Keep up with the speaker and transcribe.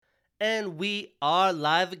And we are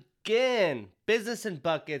live again. Business and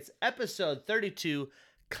Buckets, episode 32,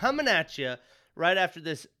 coming at you right after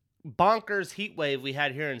this bonkers heat wave we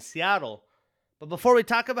had here in Seattle. But before we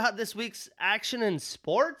talk about this week's action in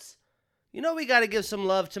sports, we got to give some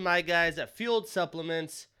love to my guys at Fueled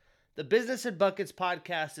Supplements. The Business and Buckets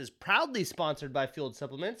podcast is proudly sponsored by Fueled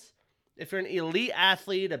Supplements. If you're an elite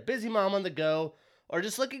athlete, a busy mom on the go, or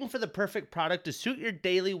just looking for the perfect product to suit your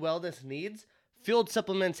daily wellness needs, Fueled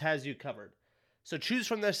Supplements has you covered. So choose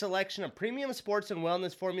from their selection of premium sports and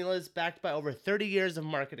wellness formulas backed by over 30 years of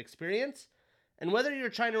market experience. And whether you're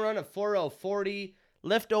trying to run a 4040,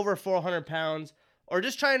 lift over 400 pounds, or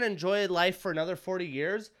just trying to enjoy life for another 40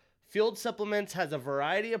 years, Fueled Supplements has a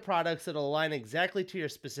variety of products that will align exactly to your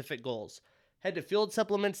specific goals. Head to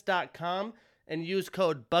fueledsupplements.com and use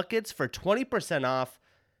code BUCKETS for 20% off.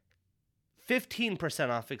 15%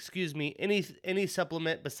 off, any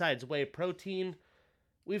supplement besides whey protein.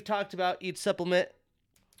 We've talked about each supplement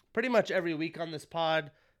pretty much every week on this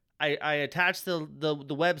pod. I attach the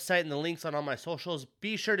website and the links on all my socials.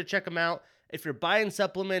 Be sure to check them out. If you're buying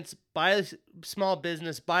supplements, buy small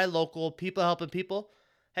business, buy local, people helping people.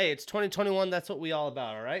 Hey, it's 2021. That's what we all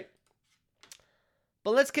about, all right?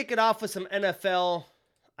 But let's kick it off with some NFL.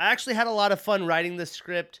 I actually had a lot of fun writing this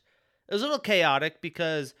script. It was a little chaotic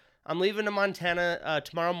because I'm leaving to Montana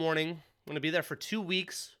tomorrow morning. I'm going to be there for 2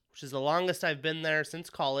 weeks, which is the longest I've been there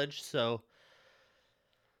since college. So,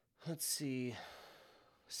 let's see,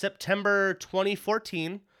 September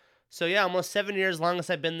 2014. So, yeah, almost 7 years,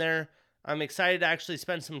 longest I've been there. I'm excited to actually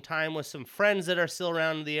spend some time with some friends that are still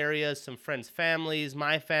around the area, some friends' families,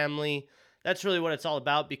 my family. That's really what it's all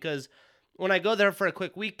about, because when I go there for a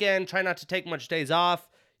quick weekend, try not to take much days off.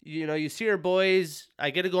 You see your boys, I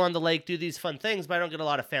get to go on the lake, do these fun things, but I don't get a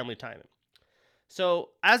lot of family time. So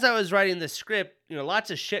as I was writing this script, lots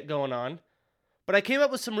of shit going on, but I came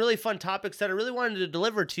up with some really fun topics that I really wanted to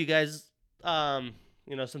deliver to you guys. Some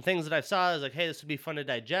things that I saw. I was like, hey, this would be fun to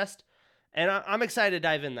digest, and I'm excited to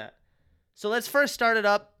dive in that. So let's first start it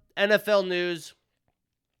up. NFL news.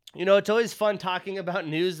 It's always fun talking about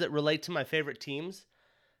news that relate to my favorite teams,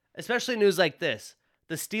 especially news like this.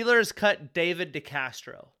 The Steelers cut David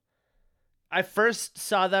DeCastro. I first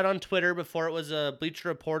saw that on Twitter before it was a Bleacher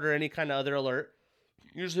Report or any kind of other alert.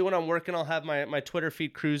 Usually when I'm working, I'll have my Twitter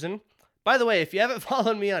feed cruising. By the way, if you haven't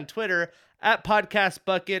followed me on Twitter, at Podcast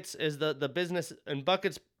Buckets is the Business and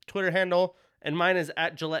Buckets Twitter handle, and mine is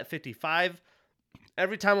at Gillette55.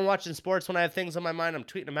 Every time I'm watching sports, when I have things on my mind, I'm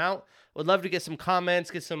tweeting them out. Would love to get some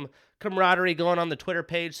comments, get some camaraderie going on the Twitter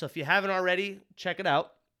page. So if you haven't already, check it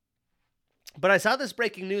out. But I saw this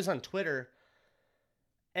breaking news on Twitter,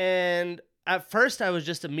 and at first I was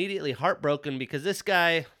just immediately heartbroken because this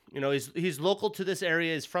guy, he's local to this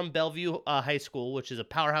area. He's from Bellevue High School, which is a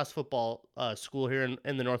powerhouse football school here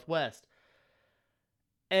in the Northwest.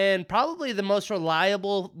 And probably the most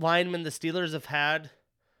reliable lineman the Steelers have had.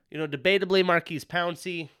 Debatably Marquise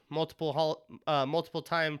Pouncey, multiple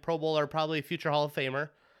time Pro Bowler, probably future Hall of Famer.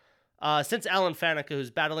 Since Alan Faneca,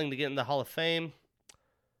 who's battling to get in the Hall of Fame.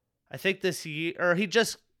 I think this year, or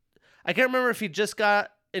I can't remember if he just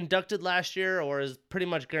got inducted last year or is pretty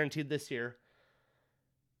much guaranteed this year.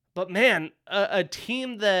 But man, a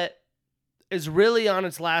team that is really on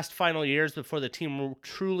its last final years before the team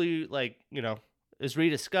truly, is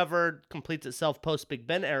rediscovered, completes itself post-Big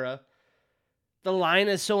Ben era. The line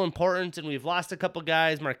is so important, and we've lost a couple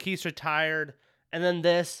guys. Marquise retired, and then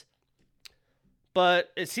this.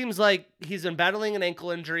 But it seems like he's been battling an ankle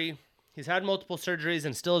injury. He's had multiple surgeries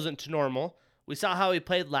and still isn't to normal. We saw how he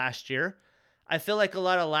played last year. I feel like a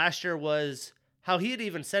lot of last year was how he had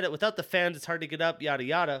even said it. Without the fans, it's hard to get up, yada,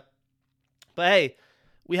 yada. But hey,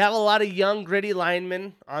 we have a lot of young, gritty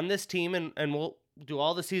linemen on this team, and we'll do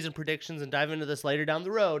all the season predictions and dive into this later down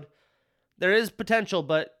the road. There is potential,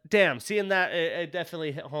 but damn, seeing that, it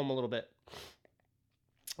definitely hit home a little bit.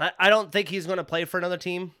 I don't think he's going to play for another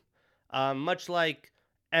team. Much like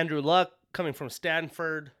Andrew Luck coming from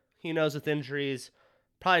Stanford, he knows with injuries,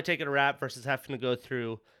 probably taking a rap versus having to go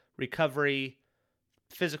through recovery,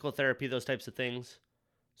 physical therapy, those types of things.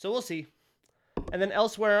 So we'll see. And then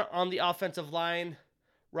elsewhere on the offensive line,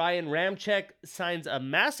 Ryan Ramczyk signs a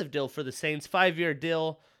massive deal for the Saints, 5-year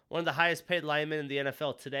deal, one of the highest paid linemen in the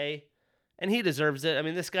NFL today. And he deserves it. I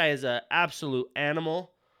mean, this guy is an absolute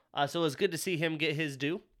animal. So it was good to see him get his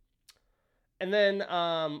due. And then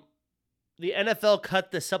the NFL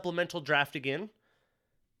cut the supplemental draft again.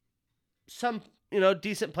 Some,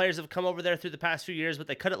 decent players have come over there through the past few years, but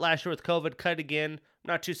they cut it last year with COVID, cut it again. I'm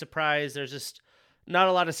not too surprised. There's just not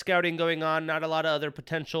a lot of scouting going on, not a lot of other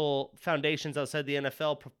potential foundations outside the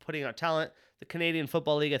NFL putting out talent. The Canadian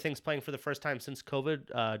Football League, I think, is playing for the first time since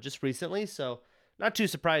COVID just recently, so not too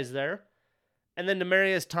surprised there. And then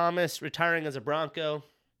Demaryius Thomas retiring as a Bronco.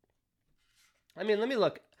 I mean, let me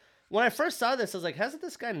look. When I first saw this, I was like, hasn't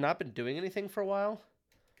this guy not been doing anything for a while?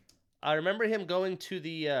 I remember him going to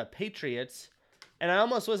the Patriots, and I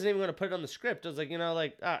almost wasn't even going to put it on the script. I was like,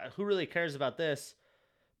 who really cares about this?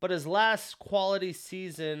 But his last quality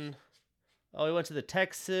season, he went to the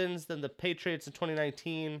Texans, then the Patriots in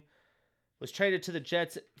 2019, was traded to the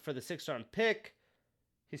Jets for the 6th-round pick.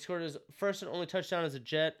 He scored his first and only touchdown as a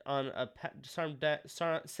Jet on a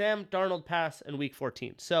Sam Darnold pass in Week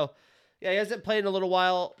 14. So, yeah, he hasn't played in a little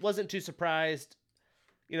while. Wasn't too surprised.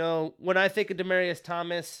 You know, when I think of Demaryius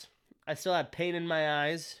Thomas, I still have pain in my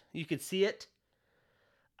eyes. You could see it.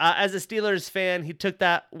 As a Steelers fan, he took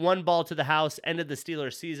that one ball to the house, ended the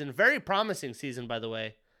Steelers season. Very promising season, by the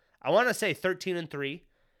way. I want to say 13-3.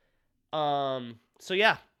 So,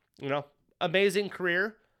 yeah, you know, amazing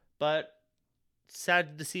career, but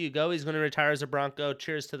sad to see you go. He's going to retire as a Bronco.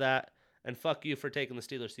 Cheers to that. And fuck you for taking the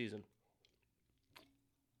Steelers season.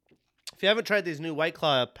 If you haven't tried these new White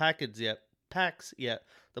Claw packs yet,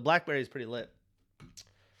 the blackberry is pretty lit.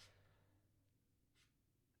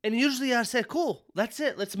 And usually I say, cool, that's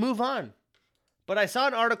it. Let's move on. But I saw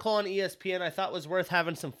an article on ESPN I thought was worth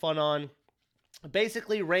having some fun on.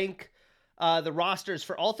 Basically rank the rosters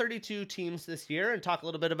for all 32 teams this year and talk a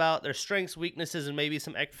little bit about their strengths, weaknesses, and maybe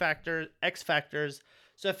some X factors.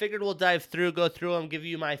 So I figured we'll go through them, give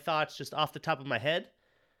you my thoughts just off the top of my head.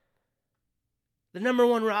 The number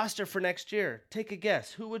one roster for next year. Take a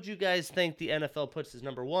guess. Who would you guys think the NFL puts as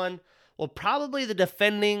number one? Well, probably the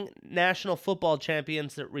defending National Football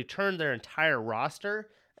Champions that returned their entire roster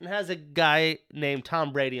and has a guy named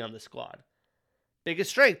Tom Brady on the squad.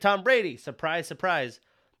 Biggest strength, Tom Brady. Surprise, surprise.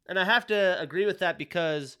 And I have to agree with that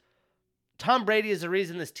because Tom Brady is the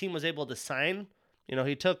reason this team was able to sign. You know,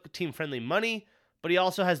 he took team-friendly money, but he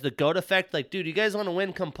also has the GOAT effect. Like, dude, you guys want to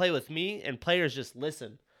win? Come play with me. And players just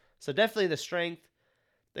listen. So definitely the strength.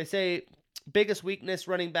 They say biggest weakness,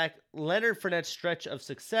 running back Leonard Fournette's stretch of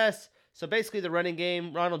success. So basically the running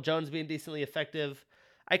game, Ronald Jones being decently effective.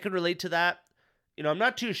 I could relate to that. You know, I'm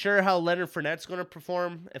not too sure how Leonard Fournette's going to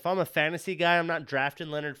perform. If I'm a fantasy guy, I'm not drafting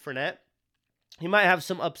Leonard Fournette. He might have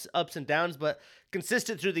some ups and downs, but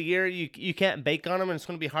consistent through the year, you can't bake on him, and it's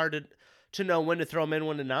going to be hard to know when to throw him in,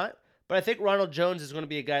 when to not. But I think Ronald Jones is going to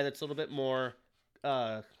be a guy that's a little bit more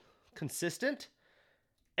consistent.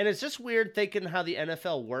 And it's just weird thinking how the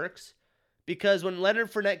NFL works. Because when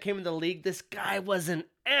Leonard Fournette came in the league, this guy was an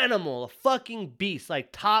animal, a fucking beast,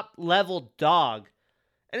 like top-level dog.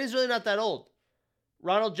 And he's really not that old.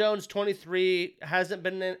 Ronald Jones, 23, hasn't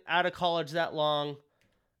been out of college that long.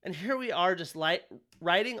 And here we are just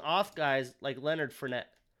writing off guys like Leonard Fournette.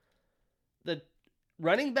 The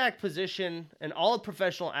running back position in all of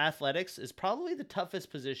professional athletics is probably the toughest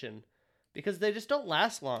position because they just don't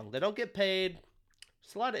last long. They don't get paid.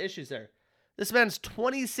 There's a lot of issues there. This man's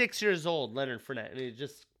 26 years old, Leonard Fournette, and he's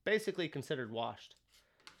just basically considered washed.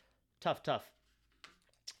 Tough.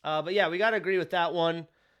 But yeah, we got to agree with that one.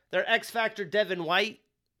 Their X Factor, Devin White,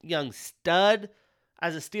 young stud.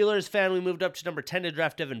 As a Steelers fan, we moved up to number 10 to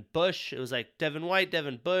draft Devin Bush. It was like Devin White,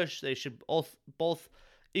 Devin Bush. They should both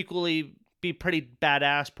equally be pretty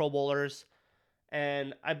badass Pro Bowlers.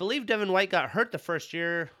 And I believe Devin White got hurt the first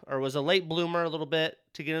year, or was a late bloomer a little bit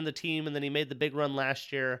to get in the team, and then he made the big run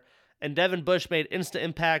last year. And Devin Bush made instant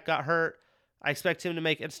impact, got hurt. I expect him to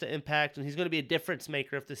make instant impact, and he's going to be a difference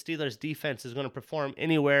maker if the Steelers' defense is going to perform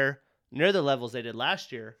anywhere near the levels they did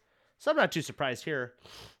last year. So I'm not too surprised here.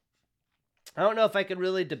 I don't know if I could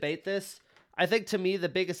really debate this. I think to me the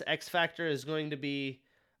biggest X factor is going to be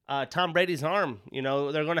Tom Brady's arm. You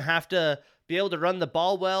know, they're going to have to be able to run the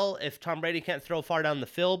ball well if Tom Brady can't throw far down the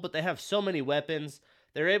field, but they have so many weapons.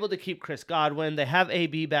 They're able to keep Chris Godwin. They have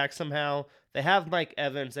AB back somehow. They have Mike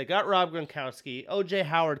Evans. They got Rob Gronkowski. O.J.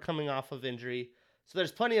 Howard coming off of injury. So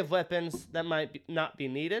there's plenty of weapons that might not be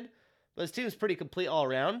needed. But this team's pretty complete all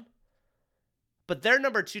around. But their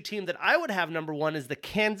number two team that I would have number one is the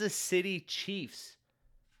Kansas City Chiefs.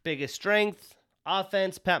 Biggest strength,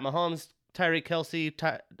 offense, Pat Mahomes, Tyreek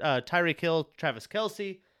Hill, Travis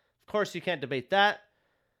Kelce. Of course, you can't debate that.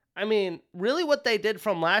 I mean, really what they did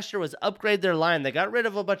from last year was upgrade their line. They got rid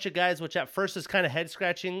of a bunch of guys, which at first is kind of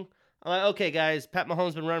head-scratching. I'm like, okay, guys, Pat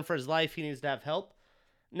Mahomes been running for his life. He needs to have help.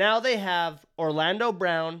 Now they have Orlando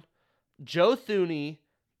Brown, Joe Thuney,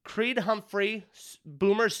 Creed Humphrey,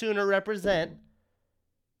 Boomer Sooner represent,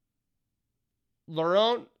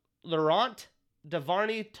 Laurent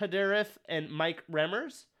Duvernay Tardif, and Mike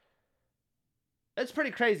Remmers. It's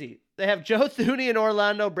pretty crazy. They have Joe Thuney and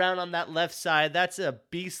Orlando Brown on that left side. That's a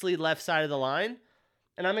beastly left side of the line.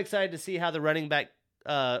 And I'm excited to see how the running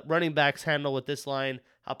backs handle with this line,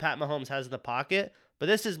 how Pat Mahomes has in the pocket. But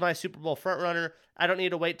this is my Super Bowl front runner. I don't need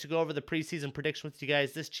to wait to go over the preseason prediction with you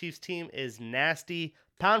guys. This Chiefs team is nasty,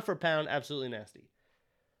 pound for pound, absolutely nasty.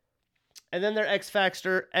 And then their X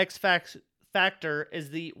factor is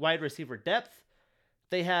the wide receiver depth.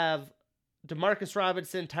 They have Demarcus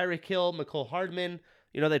Robinson, Tyreek Hill, Mecole Hardman.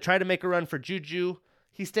 They tried to make a run for Juju.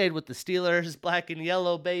 He stayed with the Steelers, black and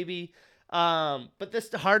yellow, baby. But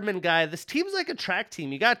this Hardman guy, this team's like a track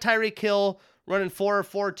team. You got Tyreek Hill running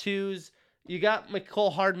 4.42s. You got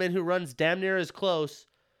Mecole Hardman who runs damn near as close.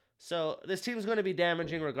 So this team's going to be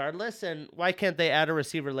damaging regardless. And why can't they add a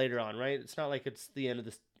receiver later on, right? It's not like it's the end of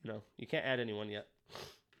this. You can't add anyone yet.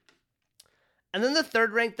 And then the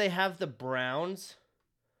third rank, they have the Browns.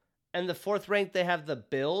 And the fourth ranked, they have the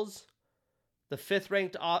Bills. The fifth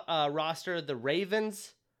ranked roster, the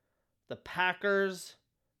Ravens, the Packers,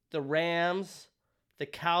 the Rams, the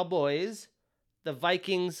Cowboys, the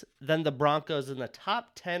Vikings, then the Broncos in the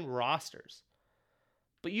top 10 rosters.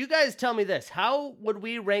 But you guys tell me this. How would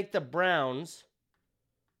we rank the Browns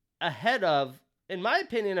ahead of, in my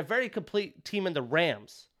opinion, a very complete team in the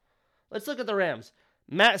Rams? Let's look at the Rams.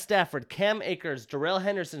 Matt Stafford, Cam Akers, Darrell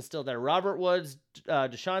Henderson still there, Robert Woods,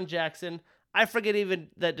 Deshaun Jackson. I forget even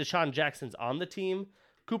that Deshaun Jackson's on the team.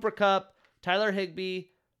 Cooper Kupp, Tyler Higbee.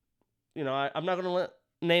 I'm not going to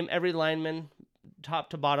name every lineman top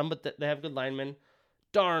to bottom, but they have good linemen.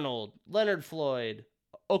 Darnold, Leonard Floyd,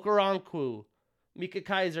 Okoronkwo, Micah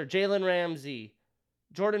Kaiser, Jalen Ramsey,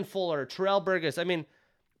 Jordan Fuller, Terrell Burgess. I mean,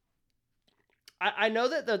 I know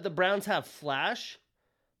that the Browns have flash,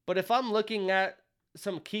 but if I'm looking at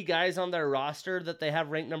some key guys on their roster that they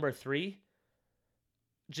have ranked number 3,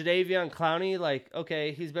 Jadeveon Clowney,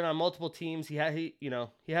 okay, he's been on multiple teams. He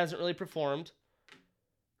hasn't really performed.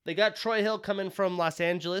 They got Troy Hill coming from Los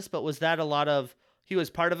Angeles, but was that a lot of he was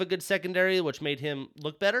part of a good secondary, which made him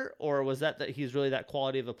look better, or was that he's really that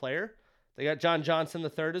quality of a player? They got John Johnson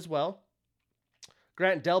III as well.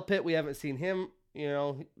 Grant Delpit, we haven't seen him.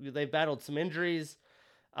 They've battled some injuries.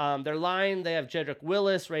 Their line, they have Jedrick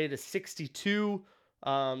Willis rated as 62. The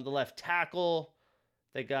left tackle.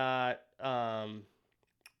 They got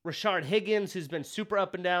Rashard Higgins, who's been super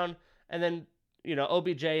up and down. And then,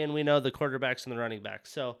 OBJ, and we know the quarterbacks and the running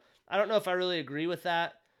backs. So I don't know if I really agree with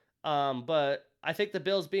that. But I think the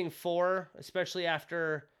Bills being 4, especially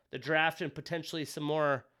after the draft and potentially some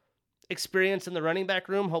more experience in the running back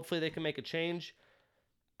room, hopefully they can make a change.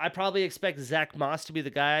 I probably expect Zach Moss to be the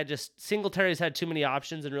guy. Singletary's had too many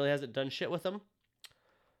options and really hasn't done shit with them.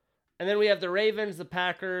 And then we have the Ravens, the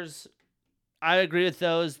Packers. I agree with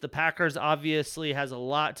those. The Packers obviously has a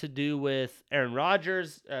lot to do with Aaron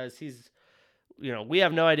Rodgers, as he's, we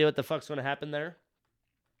have no idea what the fuck's going to happen there.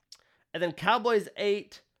 And then Cowboys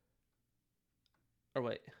 8.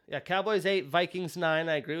 Cowboys 8, Vikings 9.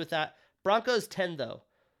 I agree with that. Broncos 10, though.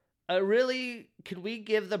 Can we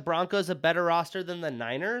give the Broncos a better roster than the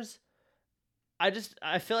Niners? I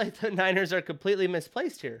feel like the Niners are completely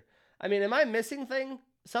misplaced here. I mean, am I missing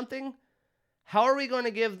something? How are we going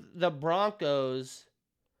to give the Broncos,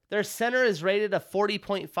 their center is rated a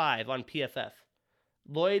 40.5 on PFF.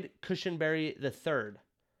 Lloyd Cushenberry III.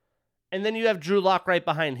 And then you have Drew Lock right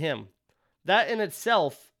behind him. That in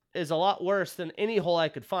itself is a lot worse than any hole I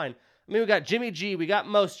could find. I mean, we got Jimmy G, we got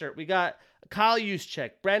Mostert, we got Kyle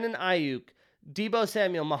Juszczyk, Brandon Ayuk, Deebo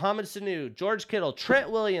Samuel, Mohamed Sanu, George Kittle,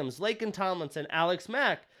 Trent Williams, Laken Tomlinson, Alex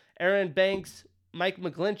Mack, Aaron Banks, Mike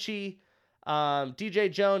McGlinchey,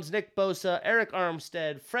 DJ Jones, Nick Bosa, Eric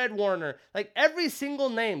Armstead, Fred Warner, every single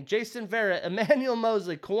name, Jason Verrett, Emmanuel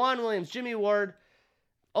Mosley, Kwan Williams, Jimmy Ward,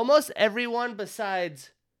 almost everyone besides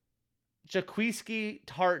Jaquiski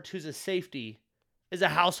Tart, who's a safety, is a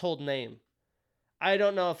household name. I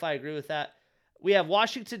don't know if I agree with that. We have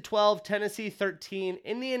Washington 12, Tennessee 13,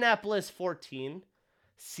 Indianapolis 14,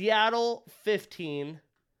 Seattle 15,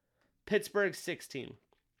 Pittsburgh 16.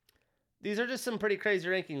 These are just some pretty crazy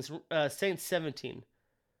rankings. Saints 17.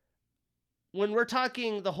 When we're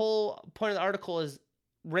talking, the whole point of the article is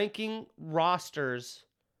ranking rosters.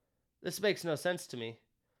 This makes no sense to me.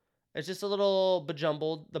 It's just a little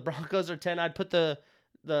bejumbled. The Broncos are 10. I'd put the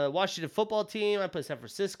Washington football team, I'd put San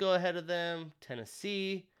Francisco ahead of them,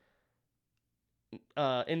 Tennessee,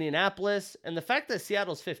 Indianapolis. And the fact that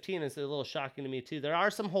Seattle's 15 is a little shocking to me too. There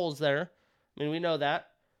are some holes there. I mean, we know that.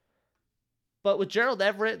 But with Gerald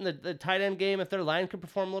Everett and the tight end game, if their line could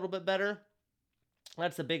perform a little bit better,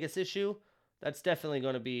 that's the biggest issue. That's definitely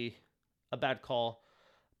going to be a bad call.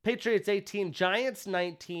 Patriots 18, Giants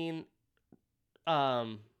 19,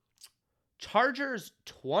 Chargers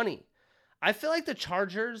 20. I feel like the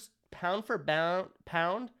Chargers, pound for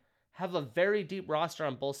pound, have a very deep roster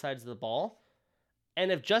on both sides of the ball.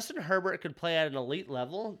 And if Justin Herbert could play at an elite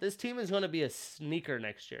level, this team is going to be a sneaker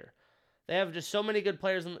next year. They have just so many good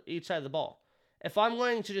players on each side of the ball. If I'm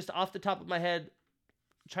going to just off the top of my head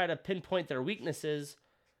try to pinpoint their weaknesses,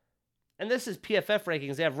 and this is PFF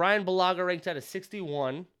rankings, they have Ryan Bulaga ranked at a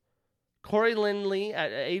 61, Corey Lindley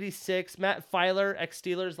at 86, Matt Filer,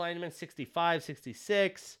 ex-Steelers lineman, 65,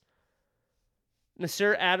 66,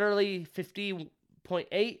 Nasir Adderley, 50.8.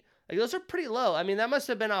 Like, those are pretty low. I mean, that must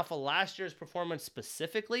have been off of last year's performance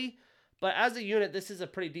specifically, but as a unit, this is a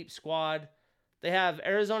pretty deep squad. They have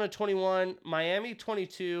Arizona 21, Miami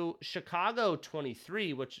 22, Chicago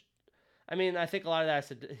 23, which, I mean, I think a lot of that has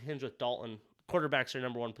to hinge with Dalton. Quarterbacks are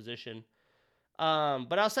number one position.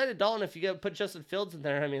 But outside of Dalton, if you put Justin Fields in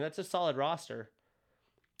there, I mean, that's a solid roster.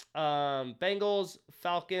 Bengals,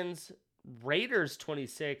 Falcons, Raiders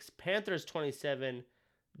 26, Panthers 27,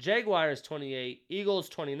 Jaguars 28, Eagles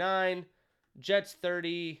 29, Jets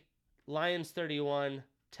 30, Lions 31,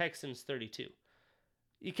 Texans 32.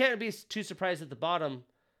 You can't be too surprised at the bottom,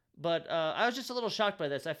 but I was just a little shocked by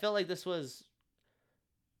this. I felt like this was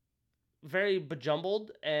very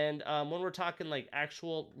bejumbled, and when we're talking like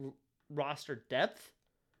actual roster depth,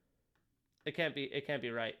 it can't be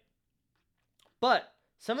right. But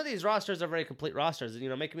some of these rosters are very complete rosters. You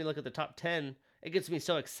know, making me look at the top 10, it gets me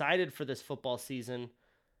so excited for this football season.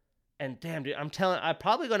 And damn, dude, I'm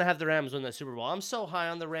probably going to have the Rams win the Super Bowl. I'm so high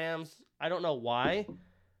on the Rams. I don't know why.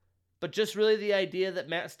 But just really the idea that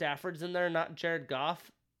Matt Stafford's in there, not Jared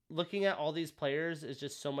Goff, looking at all these players is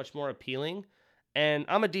just so much more appealing. And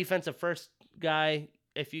I'm a defensive first guy.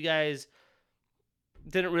 If you guys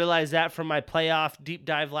didn't realize that from my playoff deep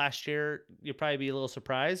dive last year, you'll probably be a little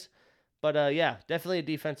surprised. But yeah, definitely a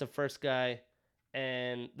defensive first guy.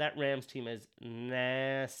 And that Rams team is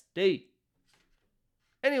nasty.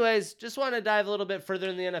 Anyways, just want to dive a little bit further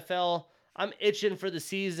in the NFL. I'm itching for the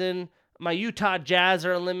season. My Utah Jazz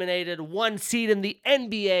are eliminated. 1 seed in the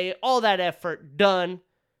NBA. All that effort done.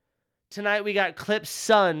 Tonight we got Clips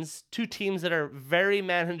Suns. 2 teams that are very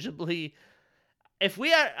manageably.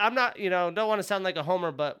 I'm not, don't want to sound like a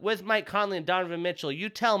homer, but with Mike Conley and Donovan Mitchell, you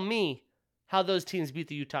tell me how those teams beat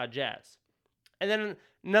the Utah Jazz. And then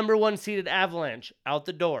number 1 seeded Avalanche out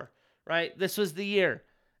the door, right? This was the year.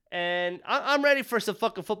 And I'm ready for some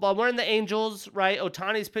fucking football. I'm wearing the Angels, right?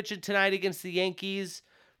 Ohtani's pitching tonight against the Yankees,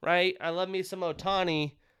 right? I love me some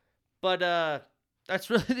Ohtani. But that's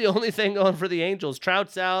really the only thing going for the Angels.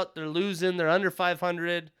 Trout's out. They're losing. They're under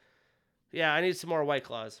 500. Yeah, I need some more White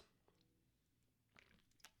Claws.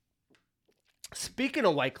 Speaking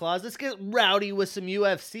of White Claws, let's get rowdy with some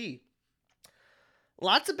UFC.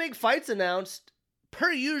 Lots of big fights announced,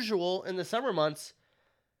 per usual, in the summer months.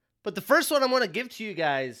 But the first one I'm going to give to you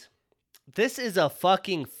guys, this is a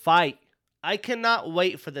fucking fight. I cannot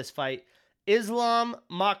wait for this fight. Islam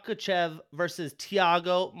Makhachev versus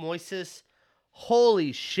Thiago Moises.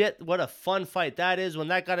 Holy shit, what a fun fight that is. When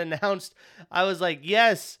that got announced, I was like,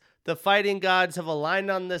 yes, the fighting gods have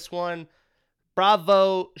aligned on this one.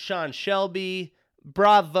 Bravo, Sean Shelby.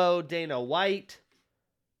 Bravo, Dana White.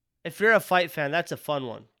 If you're a fight fan, that's a fun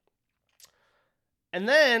one. And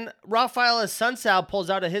then Rafael Assunção pulls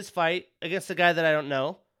out of his fight against a guy that I don't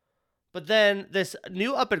know. But then this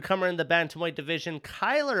new up-and-comer in the bantamweight division,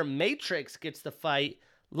 Kyler Matrix, gets the fight.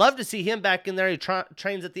 Love to see him back in there. He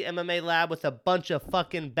trains at the MMA lab with a bunch of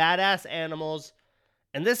fucking badass animals.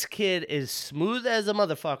 And this kid is smooth as a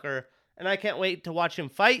motherfucker. And I can't wait to watch him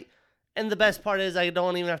fight. And the best part is I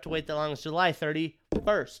don't even have to wait that long. It's July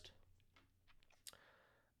 31st.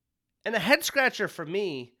 And a head-scratcher for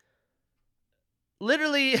me,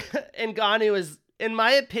 literally, Ngannou is, in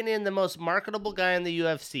my opinion, the most marketable guy in the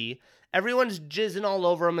UFC. Everyone's jizzing all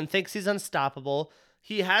over him and thinks he's unstoppable.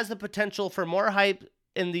 He has the potential for more hype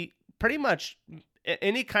in the pretty much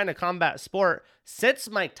any kind of combat sport since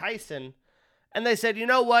Mike Tyson. And they said, you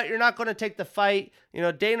know what? You're not going to take the fight.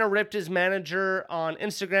 Dana ripped his manager on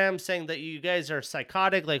Instagram saying that you guys are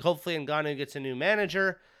psychotic. Like, hopefully Ngannou gets a new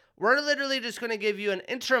manager. We're literally just going to give you an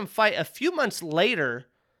interim fight a few months later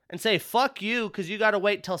and say, fuck you, because you got to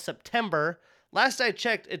wait till September. Last I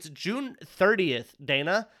checked, it's June 30th,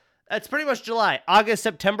 Dana. That's pretty much July. August,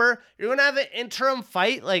 September. You're going to have an interim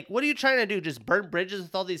fight? Like, what are you trying to do? Just burn bridges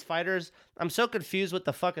with all these fighters? I'm so confused what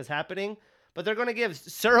the fuck is happening. But they're going to give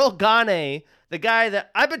Cyril Gane, the guy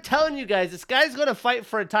that I've been telling you guys, this guy's going to fight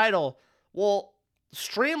for a title. We'll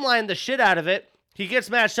streamline the shit out of it. He gets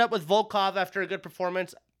matched up with Volkov after a good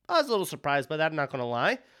performance. I was a little surprised by that, I'm not going to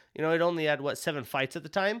lie. He'd only had, 7 fights at the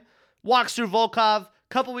time. Walks through Volkov.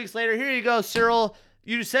 Couple weeks later, here you go, Cyril.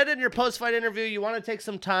 You said in your post-fight interview you want to take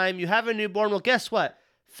some time. You have a newborn. Well, guess what?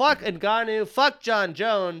 Fuck Ngannou. Fuck John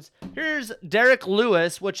Jones. Here's Derek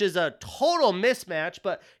Lewis, which is a total mismatch.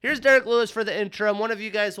 But here's Derek Lewis for the interim. One of you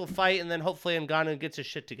guys will fight, and then hopefully Ngannou gets his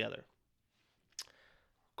shit together.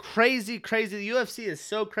 Crazy, crazy. The UFC is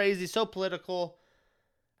so crazy, so political.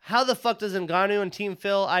 How the fuck does Ngannou and Team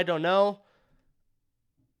Phil? I don't know.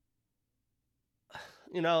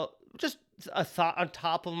 You know, just a thought on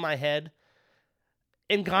top of my head.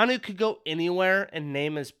 Ngannou could go anywhere and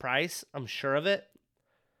name his price. I'm sure of it.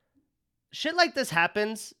 Shit like this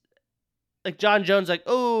happens. Like John Jones, like,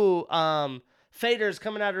 Fader's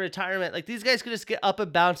coming out of retirement. Like, these guys could just get up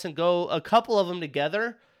and bounce and go, a couple of them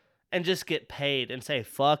together, and just get paid and say,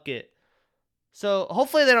 fuck it. So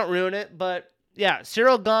hopefully they don't ruin it. But yeah,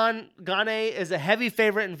 Ciryl Gane is a heavy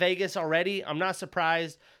favorite in Vegas already. I'm not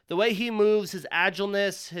surprised. The way he moves, his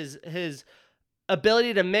agileness, his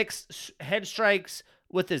ability to mix head strikes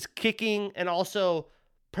with his kicking, and also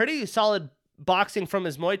pretty solid boxing from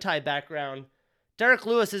his Muay Thai background. Derek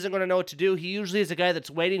Lewis isn't going to know what to do. He usually is a guy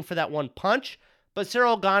that's waiting for that one punch. But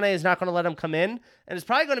Ciryl Gane is not going to let him come in. And it's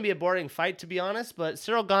probably going to be a boring fight, to be honest. But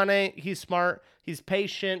Ciryl Gane, he's smart. He's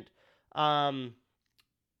patient. Tough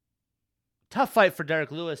fight for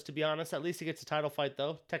Derek Lewis, to be honest. At least he gets a title fight,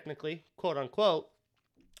 though, technically, quote unquote.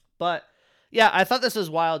 But yeah, I thought this was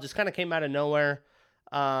wild. Just kind of came out of nowhere.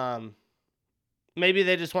 Maybe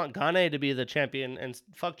they just want Gane to be the champion. And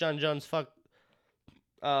fuck John Jones, fuck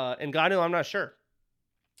Ngannou, I'm not sure.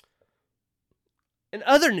 In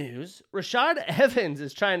other news, Rashad Evans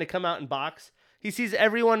is trying to come out and box. He sees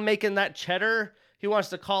everyone making that cheddar. He wants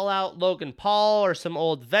to call out Logan Paul or some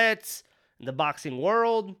old vets in the boxing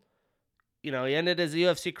world. You know, he ended his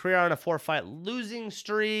UFC career on a 4-fight losing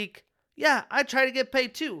streak. Yeah, I try to get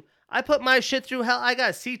paid too. I put my shit through hell. I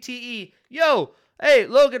got CTE. Yo, hey,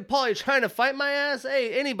 Logan Paul, you trying to fight my ass?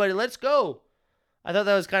 Hey, anybody, let's go. I thought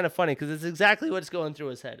that was kind of funny because it's exactly what's going through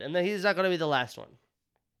his head. And then he's not going to be the last one.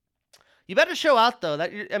 You better show out, though.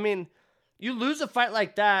 You lose a fight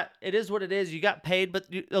like that, it is what it is. You got paid, but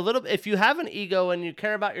if you have an ego and you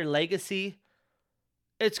care about your legacy,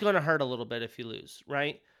 it's going to hurt a little bit if you lose,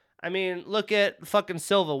 right? I mean, look at fucking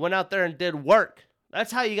Silva. Went out there and did work.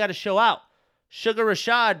 That's how you got to show out. Sugar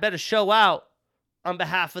Rashad better show out on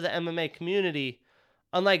behalf of the MMA community,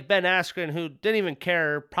 unlike Ben Askren, who didn't even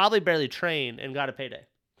care, probably barely trained, and got a payday.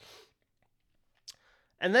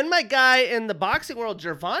 And then my guy in the boxing world,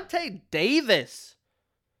 Gervonta Davis,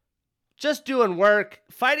 just doing work,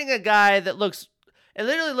 fighting a guy that it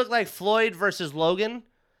literally looked like Floyd versus Logan.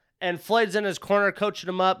 And Floyd's in his corner coaching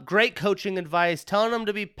him up. Great coaching advice, telling him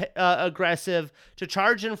to be aggressive, to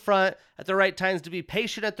charge in front at the right times, to be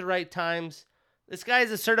patient at the right times. This guy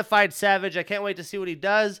is a certified savage. I can't wait to see what he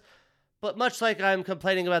does. But much like I'm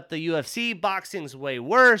complaining about the UFC, boxing's way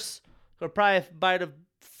worse. He'll probably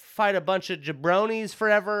fight a bunch of jabronis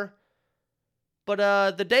forever.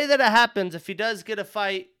 But the day that it happens, if he does get a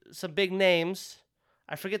fight, some big names,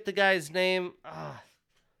 I forget the guy's name.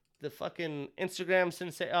 The fucking Instagram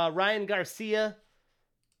sensei, Ryan Garcia.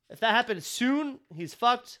 If that happens soon, he's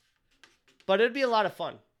fucked. But it'd be a lot of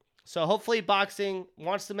fun. So hopefully boxing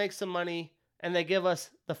wants to make some money and they give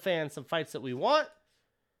us, the fans, some fights that we want.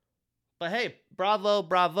 But hey, bravo,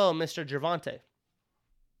 Mr. Gervonta.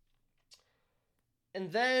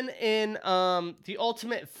 And then in the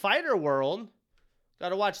Ultimate Fighter world, got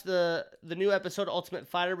to watch the new episode of Ultimate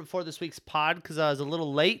Fighter before this week's pod because I was a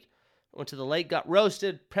little late. Went to the lake, got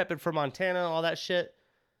roasted, prepping for Montana, all that shit.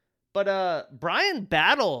 But Brian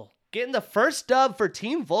Battle getting the first dub for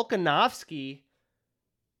Team Volkanovski.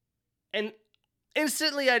 And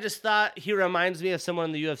instantly I just thought he reminds me of someone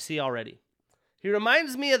in the UFC already. He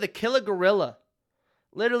reminds me of the Killer Gorilla.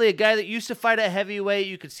 Literally a guy that used to fight at heavyweight.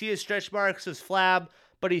 You could see his stretch marks, his flab.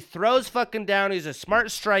 But he throws fucking down. He's a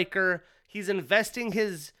smart striker. He's investing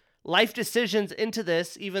his life decisions into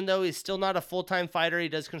this, even though he's still not a full-time fighter. He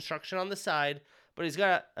does construction on the side. But he's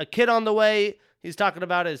got a kid on the way. He's talking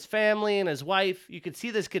about his family and his wife. You could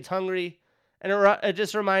see this kid's hungry. And it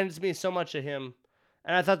just reminds me so much of him.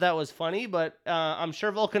 And I thought that was funny. But I'm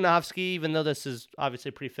sure Volkanovski, even though this is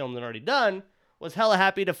obviously pre-filmed and already done, was hella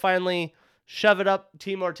happy to finally shove it up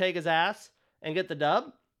Team Ortega's ass and get the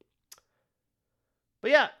dub. But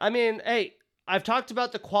yeah, I mean, hey, I've talked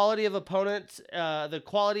about the quality of opponents, the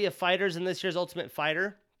quality of fighters in this year's Ultimate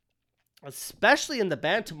Fighter, especially in the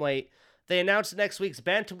bantamweight. They announced next week's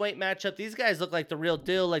bantamweight matchup. These guys look like the real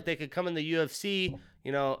deal, like they could come in the UFC,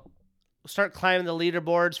 start climbing the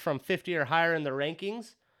leaderboards from 50 or higher in the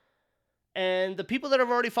rankings. And the people that have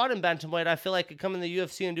already fought in bantamweight, I feel like could come in the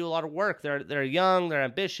UFC and do a lot of work. They're young, they're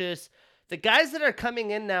ambitious. The guys that are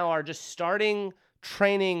coming in now are just starting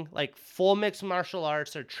training like full mixed martial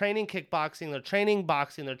arts. They're training kickboxing. They're training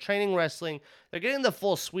boxing. They're training wrestling. They're getting the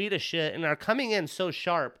full suite of shit and are coming in so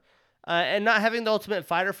sharp. And not having the Ultimate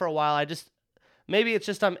Fighter for a while, maybe it's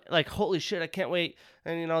just I'm like, holy shit, I can't wait.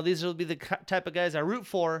 And, these will be the type of guys I root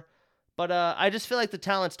for. But I just feel like the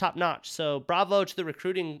talent's top notch. So bravo to the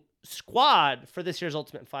recruiting squad for this year's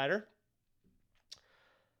Ultimate Fighter.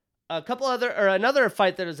 Another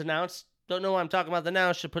fight that is announced. Don't know why I'm talking about the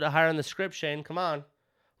now. Should put it higher in the script, Shane. Come on.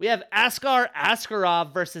 We have Askar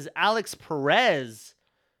Askarov versus Alex Perez.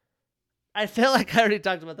 I feel like I already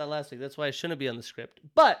talked about that last week. That's why it shouldn't be on the script.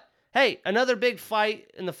 But, hey, another big fight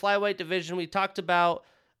in the flyweight division. We talked about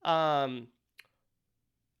Askar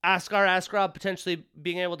Askarov potentially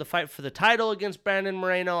being able to fight for the title against Brandon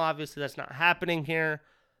Moreno. Obviously, that's not happening here.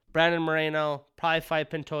 Brandon Moreno probably fight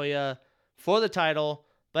Pantoja for the title.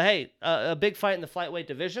 But, hey, a big fight in the flyweight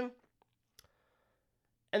division.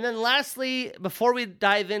 And then lastly, before we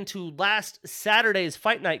dive into last Saturday's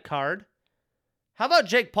Fight Night card, how about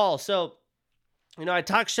Jake Paul? So, I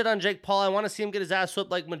talk shit on Jake Paul. I want to see him get his ass whooped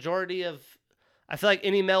like majority of, I feel like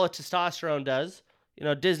any male with testosterone does.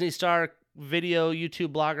 Disney star, video,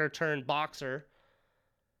 YouTube blogger turned boxer.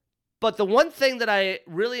 But the one thing that I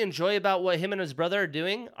really enjoy about what him and his brother are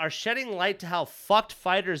doing are shedding light to how fucked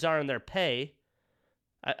fighters are in their pay.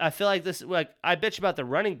 I feel like this, I bitch about the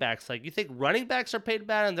running backs. Like, you think running backs are paid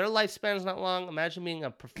bad and their lifespan is not long? Imagine being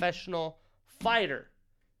a professional fighter.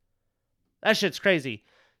 That shit's crazy.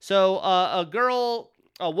 So,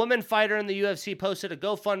 a woman fighter in the UFC posted a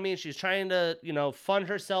GoFundMe. She's trying to, fund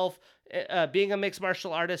herself being a mixed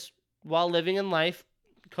martial artist while living in life.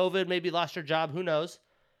 COVID maybe lost her job. Who knows?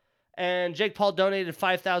 And Jake Paul donated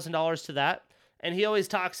 $5,000 to that. And he always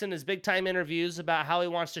talks in his big-time interviews about how he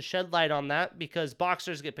wants to shed light on that because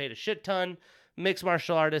boxers get paid a shit ton. Mixed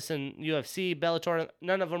martial artists in UFC, Bellator,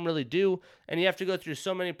 none of them really do. And you have to go through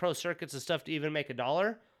so many pro circuits and stuff to even make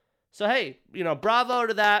 $1. So, hey, bravo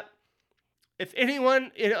to that. If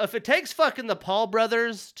anyone, if it takes fucking the Paul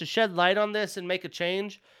brothers to shed light on this and make a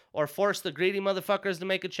change or force the greedy motherfuckers to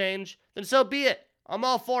make a change, then so be it. I'm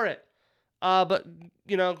all for it. But,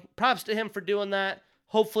 props to him for doing that.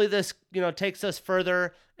 Hopefully this, takes us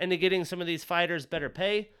further into getting some of these fighters better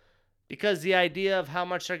pay because the idea of how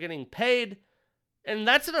much they're getting paid, and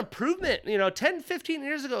that's an improvement. 10, 15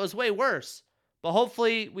 years ago it was way worse. But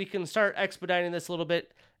hopefully we can start expediting this a little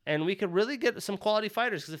bit and we can really get some quality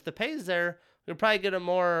fighters because if the pay is there, we'll probably get a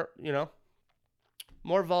more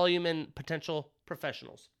volume and potential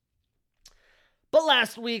professionals. But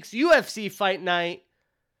last week's UFC Fight Night,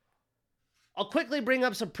 I'll quickly bring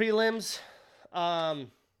up some prelims.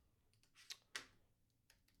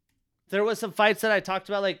 There was some fights that I talked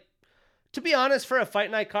about, like, to be honest, for a Fight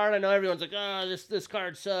Night card, I know everyone's like, this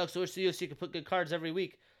card sucks. I wish the UFC could put good cards every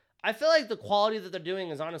week. I feel like the quality that they're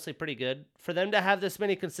doing is honestly pretty good. For them to have this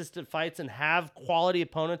many consistent fights and have quality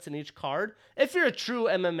opponents in each card, if you're a true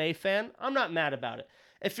MMA fan, I'm not mad about it.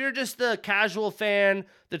 If you're just the casual fan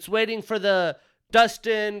that's waiting for the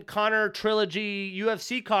Dustin, Conor trilogy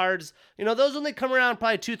UFC cards, those only come around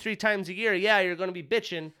probably 2-3 times a year. Yeah, you're going to be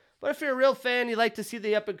bitching. But if you're a real fan, you like to see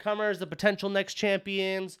the up-and-comers, the potential next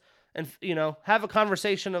champions, and, have a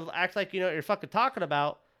conversation of act like you know what you're fucking talking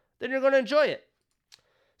about, then you're going to enjoy it.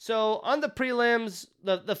 So on the prelims,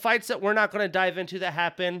 the fights that we're not going to dive into that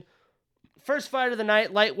happen. First fight of the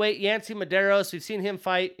night, lightweight, Yancy Medeiros. We've seen him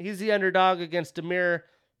fight. He's the underdog against Damir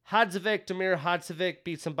Hadzovic. Damir Hadzovic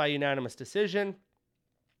beats him by unanimous decision.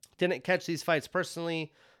 Didn't catch these fights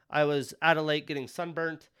personally. I was out of late getting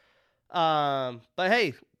sunburnt. But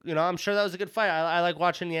hey, I'm sure that was a good fight. I like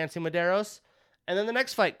watching Yancy Medeiros. And then the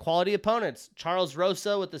next fight, quality opponents. Charles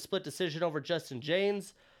Rosa with the split decision over Justin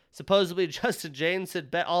James. Supposedly Justin James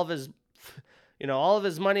had bet all of his, all of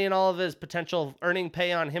his money and all of his potential earning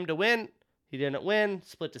pay on him to win. He didn't win.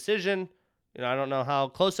 Split decision. I don't know how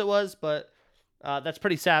close it was, but that's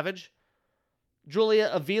pretty savage. Julia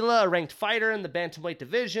Avila, a ranked fighter in the bantamweight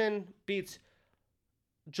division, beats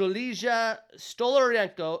Julija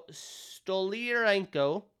Stoliarenko.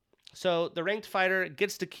 So the ranked fighter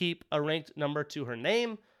gets to keep a ranked number to her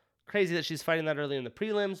name. Crazy that she's fighting that early in the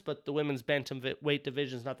prelims, but the women's bantamweight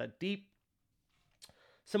division is not that deep.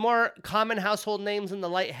 Some more common household names in the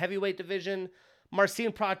light heavyweight division.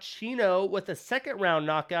 Marcin Pracino with a second-round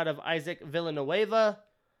knockout of Isaac Villanueva.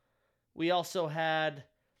 We also had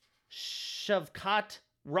Shavkat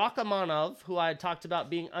Rakhmonov, who I had talked about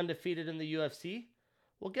being undefeated in the UFC.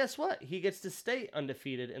 Well, guess what? He gets to stay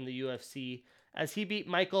undefeated in the UFC as he beat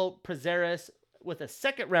Michael Prazeres with a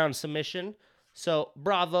second-round submission. So,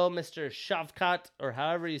 bravo, Mr. Shavkat, or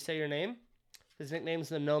however you say your name. His nickname's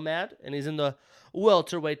the Nomad, and he's in the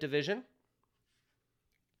welterweight division.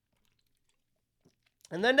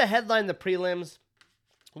 And then to headline the prelims,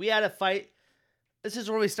 we had a fight. This is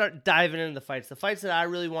where we start diving into the fights that I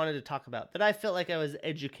really wanted to talk about, that I felt like I was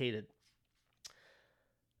educated.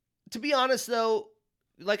 To be honest, though,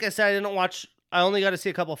 like I said, I only got to see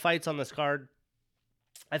a couple fights on this card.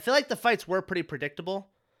 I feel like the fights were pretty predictable.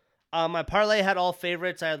 My parlay had all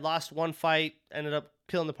favorites. I had lost one fight, ended up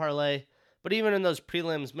killing the parlay. But even in those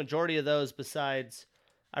prelims, majority of those besides,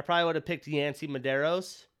 I probably would have picked Yancy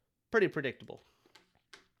Medeiros. Pretty predictable.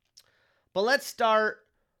 But let's start.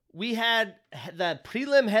 We had the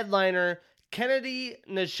prelim headliner, Kennedy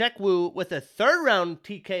Nzechukwu, with a third-round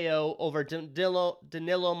TKO over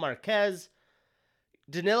Danilo Marques.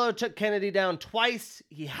 Danilo took Kennedy down twice.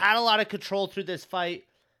 He had a lot of control through this fight,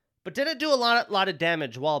 but didn't do a lot of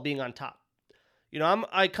damage while being on top. You know,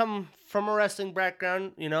 I come from a wrestling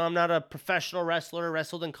background. You know, I'm not a professional wrestler,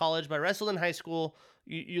 wrestled in college, but I wrestled in high school.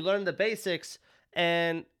 You learn the basics,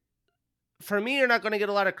 and for me, you're not going to get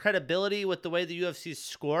a lot of credibility with the way the UFC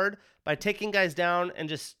scored by taking guys down and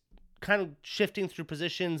just kind of shifting through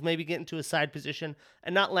positions, maybe getting to a side position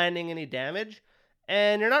and not landing any damage.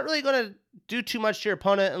 And you're not really going to do too much to your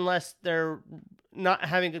opponent unless they're not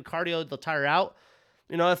having good cardio. They'll tire out.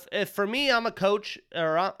 You know, if for me, I'm a coach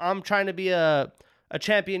or I'm trying to be a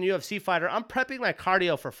champion UFC fighter, I'm prepping my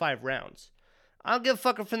cardio for 5 rounds. I don't give a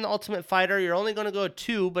fuck if in the Ultimate Fighter, you're only going to go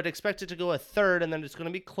 2, but expect it to go a third, and then it's going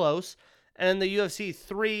to be close. And in the UFC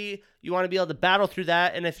 3, you want to be able to battle through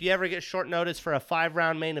that. And if you ever get short notice for a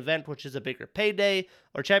 5-round main event, which is a bigger payday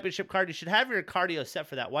or championship card, you should have your cardio set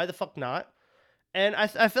for that. Why the fuck not? And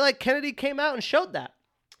I feel like Kennedy came out and showed that.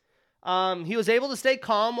 He was able to stay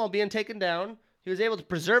calm while being taken down. He was able to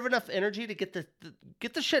preserve enough energy to get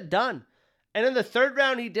the shit done. And in the third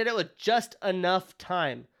round, he did it with just enough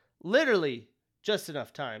time. Literally just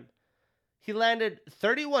enough time. He landed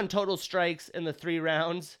 31 total strikes in the 3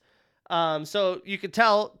 rounds. So you could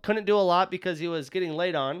tell, couldn't do a lot because he was getting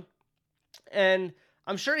laid on. And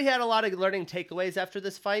I'm sure he had a lot of learning takeaways after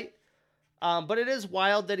this fight. But it is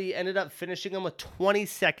wild that he ended up finishing him with 20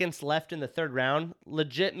 seconds left in the third round.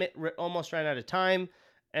 Legit almost ran out of time.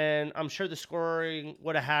 And I'm sure the scoring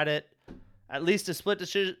would have had it. At least a split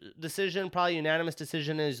decision, probably unanimous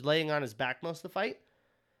decision, is laying on his back most of the fight.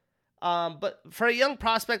 But for a young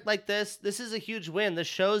prospect like this is a huge win. This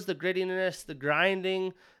shows the grittiness, the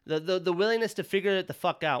grinding, the willingness to figure it the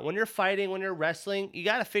fuck out. When you're fighting, when you're wrestling, you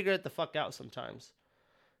got to figure it the fuck out sometimes.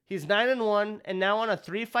 He's 9-1 and now on a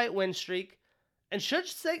 3-fight win streak, and should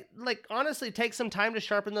say, honestly take some time to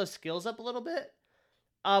sharpen those skills up a little bit.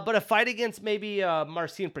 But a fight against maybe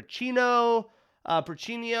Marcin Prachnio,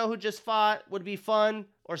 who just fought, would be fun,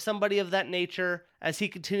 or somebody of that nature as he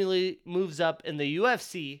continually moves up in the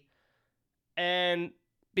UFC. And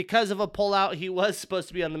because of a pullout, he was supposed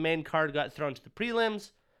to be on the main card, got thrown to the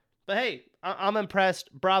prelims. But hey, I'm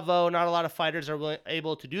impressed. Bravo. Not a lot of fighters are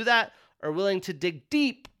able to do that or willing to dig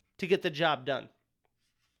deep to get the job done.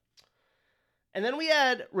 And then we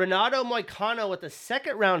had Renato Moicano with a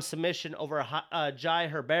second-round submission over Jai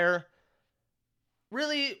Herbert.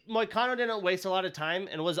 Really, Moicano didn't waste a lot of time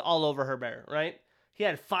and was all over Herbert, right? He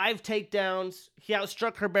had 5 takedowns. He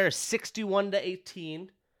outstruck Herbert 61-18.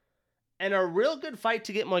 And a real good fight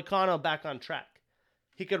to get Moicano back on track.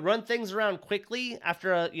 He could run things around quickly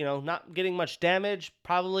after, not getting much damage.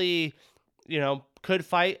 Probably, could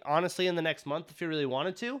fight, honestly, in the next month if he really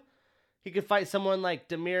wanted to. He could fight someone like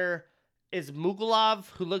Damir Ismagulov,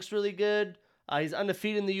 who looks really good. He's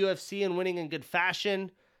undefeated in the UFC and winning in good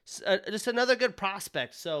fashion. Just another good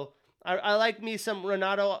prospect. So I like me some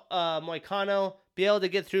Renato Moicano. Be able to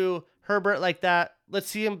get through Herbert like that. Let's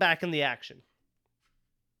see him back in the action.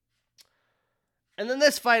 And then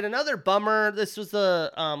this fight, another bummer. This was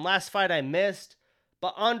the last fight I missed.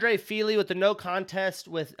 But Andre Fili with the no contest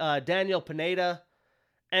with Daniel Pineda.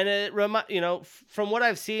 And it from what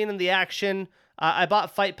I've seen in the action, I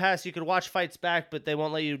bought Fight Pass. You could watch fights back, but they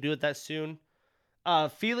won't let you do it that soon.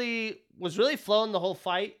 Fili was really flowing the whole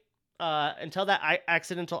fight until that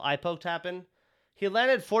accidental eye poke happened. He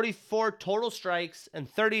landed 44 total strikes, and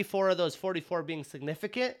 34 of those 44 being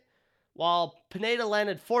significant, while Pineda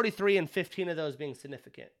landed 43 and 15 of those being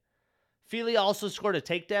significant. Fili also scored a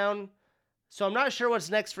takedown, so I'm not sure what's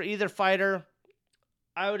next for either fighter.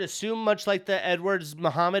 I would assume much like the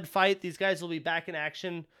Edwards-Muhammad fight, these guys will be back in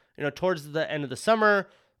action, towards the end of the summer,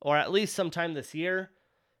 or at least sometime this year.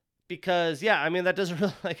 Because, that doesn't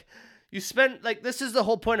really, you spend, this is the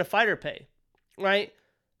whole point of fighter pay, right?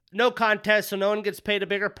 No contest, so no one gets paid a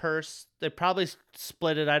bigger purse. They probably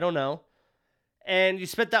split it, I don't know. And you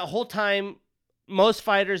spent that whole time, most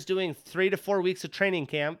fighters doing 3 to 4 weeks of training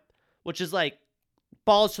camp, which is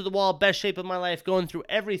balls to the wall, best shape of my life, going through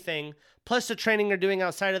everything, plus the training you're doing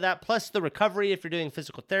outside of that, plus the recovery if you're doing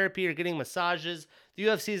physical therapy or getting massages. The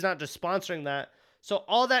UFC is not just sponsoring that. So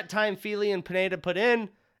all that time Fili and Pineda put in,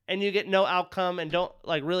 and you get no outcome and don't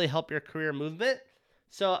like really help your career movement.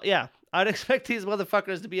 So yeah, I'd expect these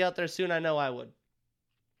motherfuckers to be out there soon. I know I would.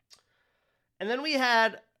 And then we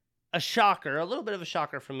had a shocker, a little bit of a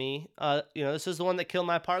shocker for me. This is the one that killed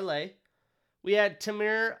my parlay. We had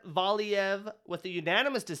Timur Valiev with a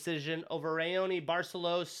unanimous decision over Raoni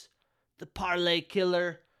Barcelos, the parlay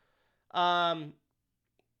killer. The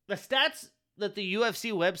stats that the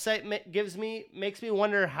UFC website gives me makes me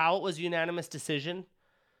wonder how it was a unanimous decision.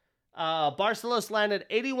 Barcelos landed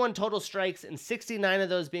 81 total strikes and 69 of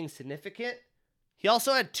those being significant. He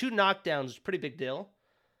also had 2 knockdowns, which is a pretty big deal.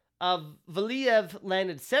 Valiev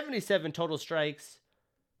landed 77 total strikes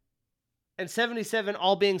and 77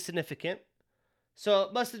 all being significant. So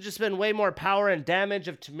it must have just been way more power and damage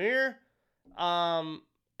of Timur. And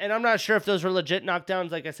I'm not sure if those were legit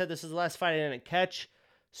knockdowns. Like I said, this is the last fight I didn't catch.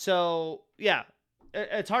 So, yeah,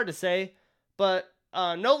 it's hard to say. But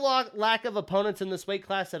no lack of opponents in this weight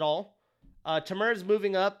class at all. Timur's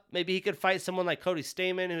moving up. Maybe he could fight someone like Cody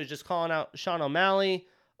Stamann, who's just calling out Sean O'Malley,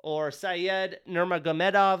 or Syed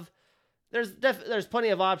Nurmagomedov. There's plenty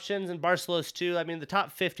of options, and Barcelos too. I mean, the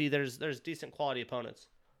top 50, there's decent quality opponents.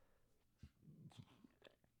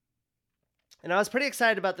 And I was pretty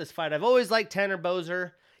excited about this fight. I've always liked Tanner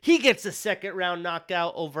Boser. He gets a second round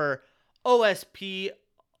knockout over OSP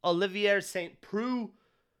Olivier St. Preux.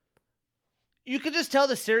 You could just tell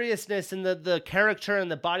the seriousness and the character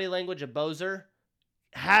and the body language of Boser.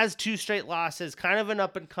 Has 2 straight losses, kind of an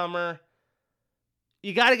up-and-comer.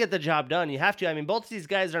 You got to get the job done. You have to. I mean, both of these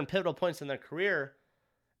guys are in pivotal points in their career.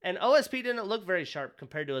 And OSP didn't look very sharp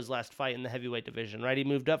compared to his last fight in the heavyweight division, right? He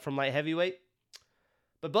moved up from light heavyweight.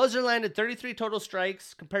 But Boser landed 33 total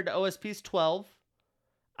strikes compared to OSP's 12.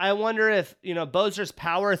 I wonder if, Boser's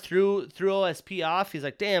power threw OSP off. He's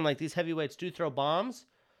like, damn, like these heavyweights do throw bombs.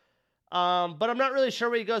 But I'm not really sure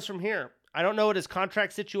where he goes from here. I don't know what his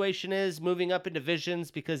contract situation is moving up in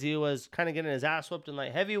divisions because he was kind of getting his ass whooped in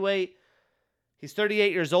light heavyweight. He's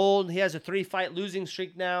 38 years old. He has a 3-fight losing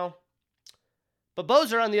streak now. But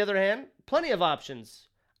Boser, on the other hand, plenty of options.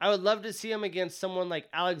 I would love to see him against someone like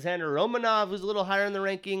Alexander Romanov, who's a little higher in the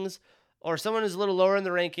rankings, or someone who's a little lower in the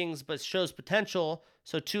rankings but shows potential.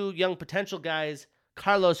 So 2 young potential guys,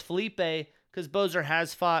 Carlos Felipe, because Boser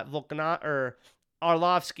has fought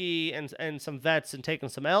Arlovsky and some vets and taken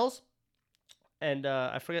some L's. And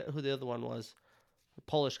I forget who the other one was. The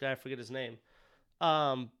Polish guy, I forget his name.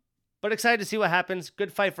 But excited to see what happens.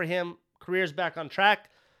 Good fight for him. Career's back on track.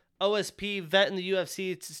 OSP, vet in the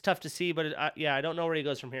UFC. It's tough to see, but I don't know where he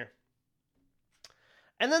goes from here.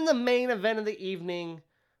 And then the main event of the evening,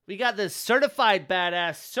 we got this certified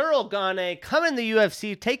badass Cyril Gane coming to the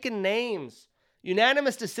UFC, taking names.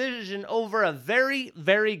 Unanimous decision over a very,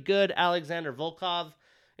 very good Alexander Volkov.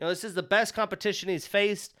 This is the best competition he's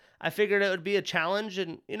faced. I figured it would be a challenge,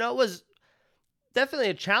 and, it was definitely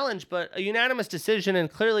a challenge, but a unanimous decision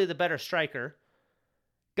and clearly the better striker.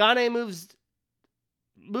 Gane moves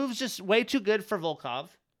just way too good for Volkov,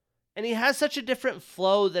 and he has such a different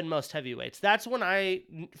flow than most heavyweights. That's when I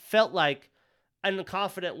felt like I'm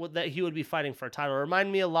confident that he would be fighting for a title. It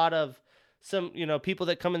reminded me a lot of some, people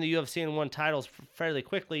that come in the UFC and won titles fairly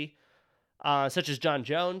quickly, such as John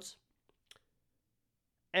Jones.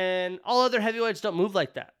 And all other heavyweights don't move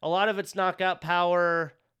like that. A lot of it's knockout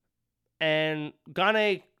power, and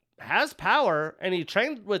Gane has power, and he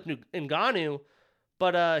trained with Ngannou,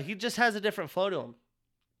 but he just has a different flow to him.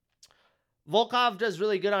 Volkov does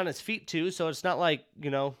really good on his feet too, so it's not like,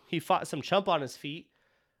 he fought some chump on his feet.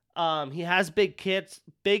 He has big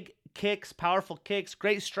kicks, powerful kicks,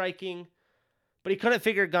 great striking, but he couldn't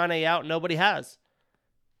figure Gane out. Nobody has.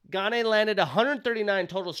 Gane landed 139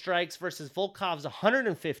 total strikes versus Volkov's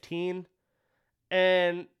 115.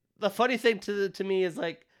 And the funny thing to me is,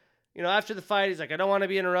 like, after the fight, he's like, I don't want to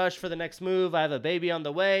be in a rush for the next move. I have a baby on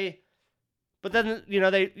the way. But then,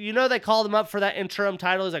 they called him up for that interim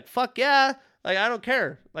title. He's like, fuck yeah. Like, I don't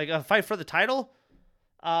care. Like, a fight for the title.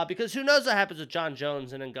 Because who knows what happens with John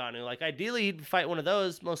Jones and Ngannou. Like, ideally, he'd fight one of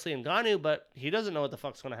those, mostly Ngannou, but he doesn't know what the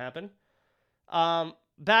fuck's going to happen. I'm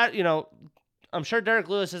sure Derek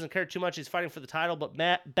Lewis doesn't care too much. He's fighting for the title, but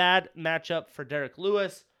bad matchup for Derek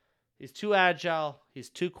Lewis. He's too agile. He's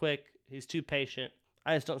too quick. He's too patient.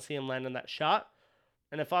 I just don't see him landing that shot.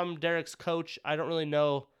 And if I'm Derek's coach, I don't really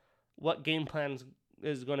know what game plan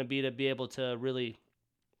is going to be able to really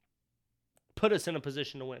put us in a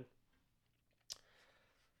position to win.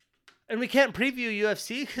 And we can't preview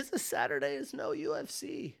UFC because the Saturday is no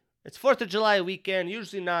UFC. It's 4th of July weekend,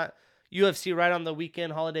 usually not UFC right on the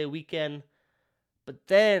weekend, holiday weekend. But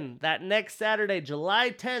then that next Saturday,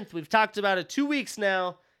 July 10th, we've talked about it 2 weeks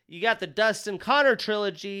now. You got the Dustin Connor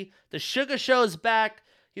trilogy. The Sugar Show's back.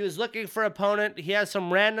 He was looking for an opponent. He has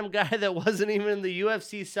some random guy that wasn't even in the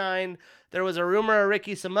UFC signed. There was a rumor of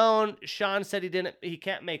Ricky Simone. Sean said he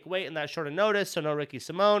can't make weight in that short of notice, so no Ricky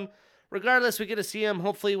Simone. Regardless, we get to see him.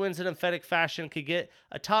 Hopefully he wins in emphatic fashion. Could get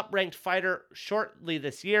a top-ranked fighter shortly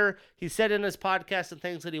this year. He said in his podcast and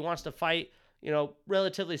things that he wants to fight,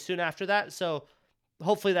 relatively soon after that. So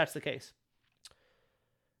hopefully that's the case.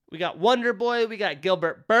 We got Wonder Boy. We got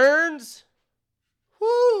Gilbert Burns.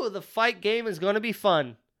 Woo! The fight game is going to be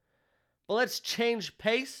fun. But let's change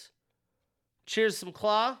pace. Cheers some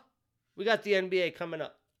claw. We got the NBA coming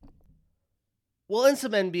up. Well, in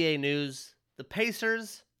some NBA news, the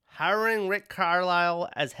Pacers hiring Rick Carlisle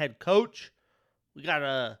as head coach. We got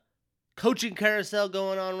a coaching carousel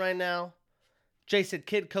going on right now. Jason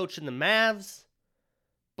Kidd coaching the Mavs.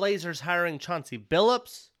 Blazers hiring Chauncey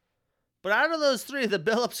Billups. But out of those three, the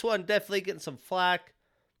Billups one definitely getting some flack.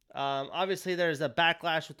 Obviously, there's a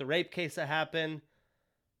backlash with the rape case that happened.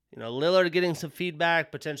 Lillard getting some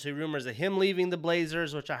feedback, potentially rumors of him leaving the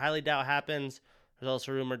Blazers, which I highly doubt happens. There's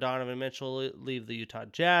also rumor Donovan Mitchell will leave the Utah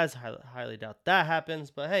Jazz. Highly doubt that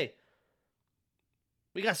happens. But hey,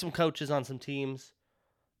 we got some coaches on some teams.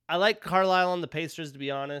 I like Carlisle on the Pacers, to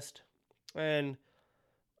be honest. And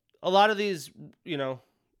a lot of these,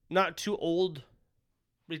 not too old,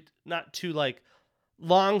 not too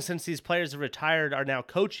long since these players have retired, are now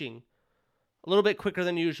coaching a little bit quicker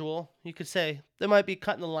than usual. You could say they might be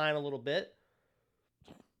cutting the line a little bit.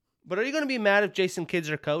 But are you going to be mad if Jason Kidd's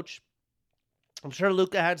your coach? I'm sure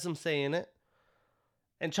Luka had some say in it.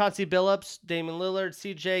 And Chauncey Billups, Damian Lillard,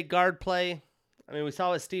 CJ, guard play. I mean, we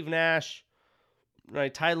saw with Steve Nash,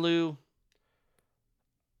 right? Ty Lue.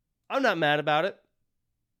 I'm not mad about it.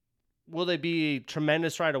 Will they be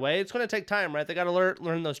tremendous right away? It's going to take time, right? They got to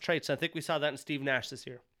learn those traits. I think we saw that in Steve Nash this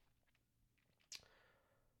year.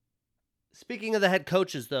 Speaking of the head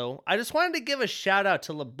coaches, though, I just wanted to give a shout out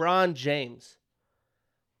to LeBron James.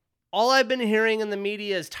 All I've been hearing in the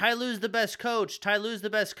media is Ty Lue's the best coach. Ty Lue's the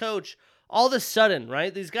best coach. All of a sudden,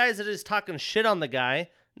 right? These guys that are just talking shit on the guy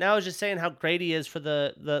now is just saying how great he is for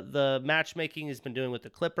the matchmaking he's been doing with the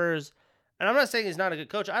Clippers. And I'm not saying he's not a good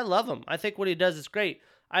coach. I love him. I think what he does is great.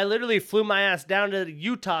 I literally flew my ass down to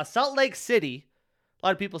Utah, Salt Lake City. A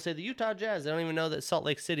lot of people say the Utah Jazz. They don't even know that Salt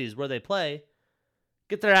Lake City is where they play.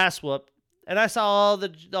 Get their ass whooped. And I saw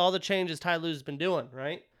all the changes Ty Lue's been doing,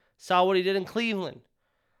 right? Saw what he did in Cleveland.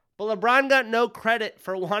 But LeBron got no credit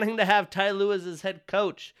for wanting to have Ty Lue as his head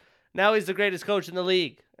coach. Now he's the greatest coach in the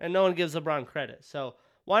league, and no one gives LeBron credit. So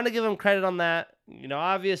wanted to give him credit on that.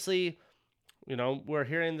 Obviously, we're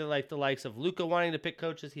hearing the likes of Luka wanting to pick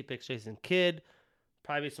coaches. He picks Jason Kidd.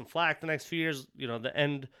 Probably some flack the next few years. The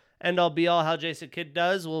end all be all how Jason Kidd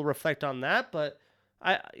does. We'll reflect on that. But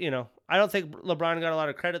I don't think LeBron got a lot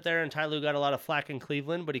of credit there, and Ty Lue got a lot of flack in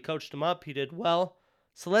Cleveland, but he coached him up. He did well.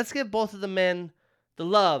 So let's give both of the men the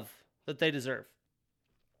love that they deserve.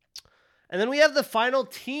 And then we have the final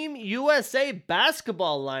Team USA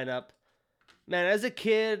basketball lineup. Man, as a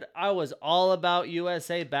kid, I was all about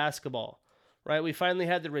USA basketball, right? We finally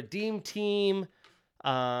had the Redeem Team.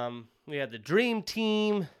 We had the Dream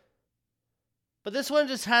Team. But this one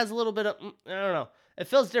just has a little bit of, I don't know. It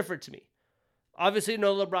feels different to me. Obviously,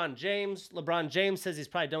 no LeBron James. LeBron James says he's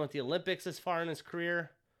probably done with the Olympics this far in his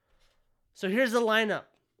career. So here's the lineup.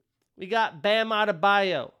 We got Bam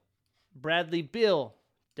Adebayo, Bradley Beal,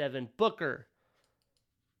 Devin Booker,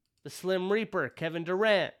 the Slim Reaper, Kevin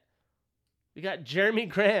Durant. We got Jeremy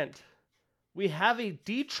Grant. We have a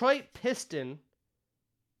Detroit Piston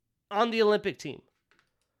on the Olympic team.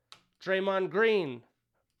 Draymond Green,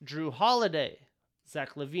 Drew Holiday,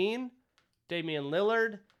 Zach LaVine, Damian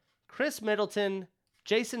Lillard, Chris Middleton,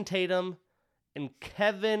 Jason Tatum, and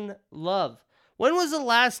Kevin Love. When was the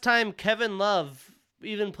last time Kevin Love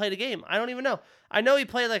even played a game? I don't even know. I know he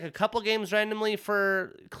played a couple games randomly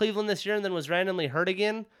for Cleveland this year and then was randomly hurt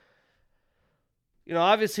again.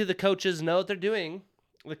 Obviously the coaches know what they're doing.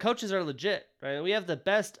 The coaches are legit, right? We have the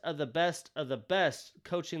best of the best of the best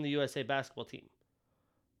coaching the USA basketball team.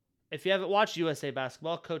 If you haven't watched USA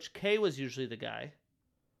basketball, Coach K was usually the guy.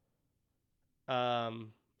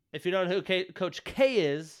 If you don't know who Coach K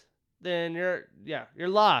is, then you're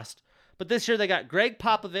lost. But this year they got Greg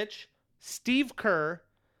Popovich, Steve Kerr,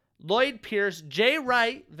 Lloyd Pierce, Jay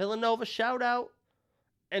Wright, Villanova shout out,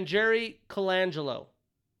 and Jerry Colangelo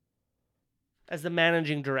as the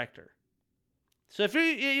managing director. So if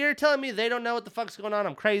you're telling me they don't know what the fuck's going on,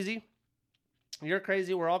 I'm crazy. You're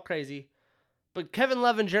crazy. We're all crazy. But Kevin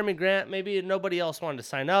Love and Jeremy Grant, maybe nobody else wanted to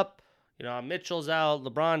sign up. Mitchell's out,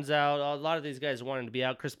 LeBron's out. A lot of these guys wanted to be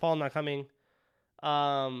out. Chris Paul not coming. But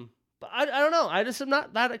I don't know. I just am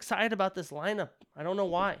not that excited about this lineup. I don't know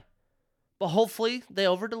why. But hopefully they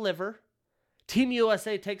over-deliver. Team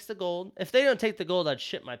USA takes the gold. If they don't take the gold, I'd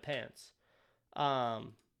shit my pants.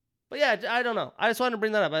 But yeah, I don't know. I just wanted to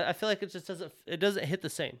bring that up. I feel like it just doesn't hit the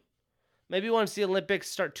same. Maybe once the Olympics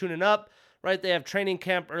start tuning up, right? They have training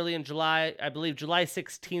camp early in July. I believe July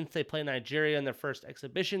 16th, they play Nigeria in their first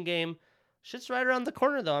exhibition game. Shit's right around the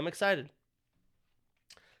corner, though. I'm excited.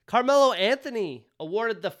 Carmelo Anthony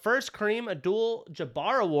awarded the first Kareem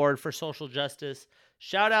Abdul-Jabbar Award for social justice.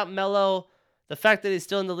 Shout out Melo. The fact that he's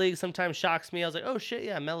still in the league sometimes shocks me. I was like, oh shit,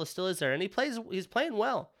 yeah, Melo still is there. And he's playing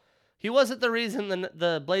well. He wasn't the reason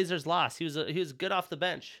the Blazers lost. He was good off the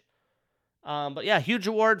bench. But yeah, huge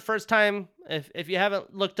award. First time. If you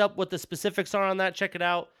haven't looked up what the specifics are on that, check it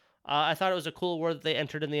out. I thought it was a cool award that they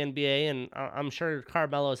entered in the NBA, and I'm sure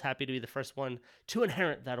Carmelo is happy to be the first one to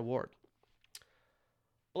inherit that award.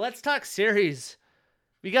 But let's talk series.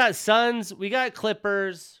 We got Suns. We got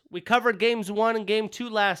Clippers. We covered games 1 and game 2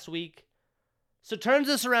 last week. So turns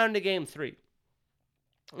us around to game 3.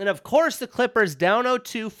 And of course, the Clippers down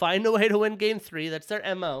 0-2 find a way to win game 3. That's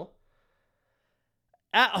their MO.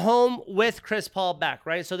 At home with Chris Paul back,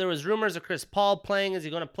 right? So there was rumors of Chris Paul playing. Is he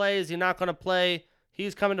going to play? Is he not going to play?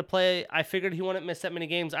 He's coming to play. I figured he wouldn't miss that many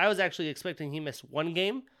games. I was actually expecting he missed 1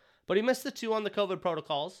 game, but he missed the 2 on the COVID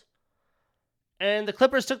protocols. And the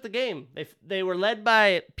Clippers took the game. They were led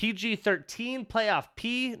by PG-13, playoff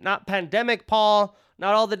P, not pandemic Paul,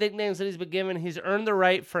 not all the nicknames that he's been given. He's earned the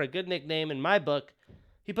right for a good nickname in my book.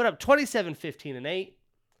 He put up 27, 15, and 8.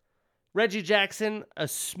 Reggie Jackson, a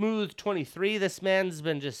smooth 23. This man's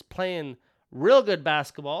been just playing real good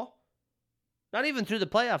basketball. Not even through the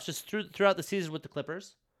playoffs, just throughout the season with the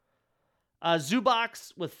Clippers.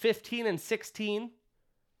 Zubac with 15 and 16.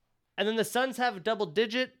 And then the Suns have double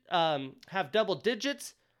digits,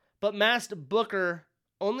 but masked Booker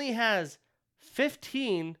only has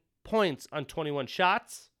 15 points on 21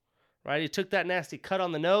 shots. Right? He took that nasty cut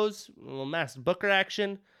on the nose, a little masked Booker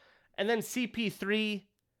action. And then CP3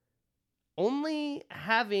 only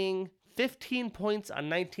having 15 points on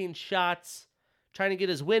 19 shots, trying to get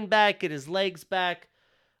his wind back, get his legs back.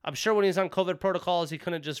 I'm sure when he's on COVID protocols, he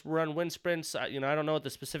couldn't just run wind sprints. I don't know what the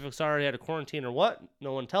specifics are. He had a quarantine or what.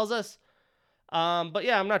 No one tells us. But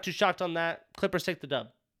yeah, I'm not too shocked on that. Clippers take the dub.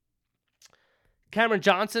 Cameron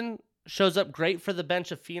Johnson shows up great for the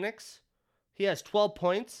bench of Phoenix. He has 12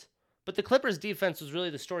 points. But the Clippers defense was really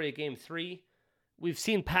the story of game 3. We've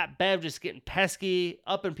seen Pat Bev just getting pesky,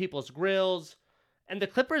 up in people's grills. And the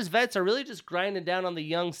Clippers vets are really just grinding down on the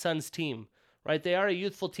young Suns team. Right? They are a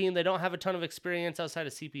youthful team. They don't have a ton of experience outside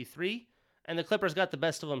of CP3. And the Clippers got the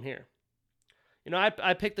best of them here.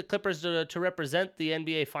 I picked the Clippers to represent the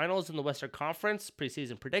NBA Finals in the Western Conference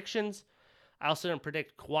preseason predictions. I also didn't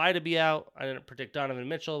predict Kawhi to be out. I didn't predict Donovan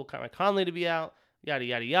Mitchell, Mike Conley to be out. Yada,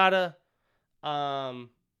 yada, yada.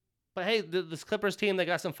 But hey, this Clippers team, they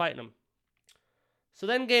got some fighting them. So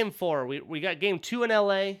then game 4, we got game 2 in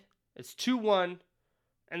LA. It's 2-1.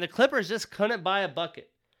 And the Clippers just couldn't buy a bucket.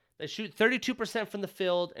 They shoot 32% from the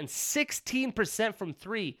field and 16% from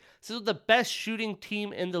 3. This is the best shooting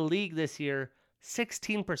team in the league this year.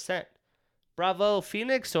 16%. Bravo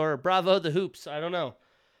Phoenix or bravo the Hoops. I don't know.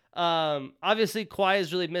 Obviously, Kawhi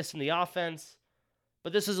is really missing the offense.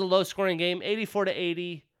 But this is a low-scoring game,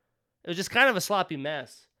 84-80. It was just kind of a sloppy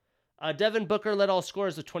mess. Devin Booker led all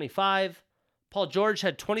scorers with 25. Paul George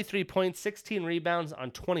had 23 points, 16 rebounds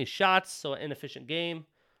on 20 shots, so an inefficient game.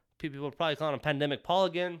 People will probably call him Pandemic Paul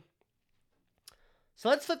again. So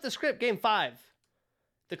let's flip the script. Game 5.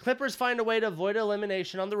 The Clippers find a way to avoid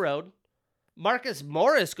elimination on the road. Marcus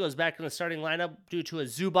Morris goes back in the starting lineup due to a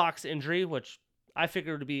Zubac injury, which I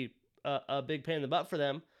figured would be a big pain in the butt for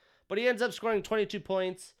them. But he ends up scoring 22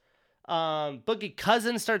 points. Boogie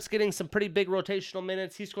Cousins starts getting some pretty big rotational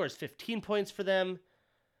minutes. He scores 15 points for them.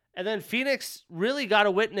 And then Phoenix really got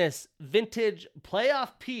to witness vintage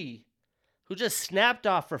playoff P, who just snapped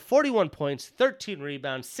off for 41 points, 13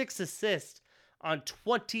 rebounds, 6 assists on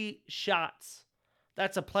 20 shots.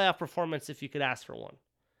 That's a playoff performance if you could ask for one.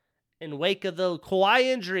 In wake of the Kawhi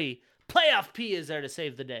injury, playoff P is there to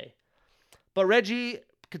save the day. But Reggie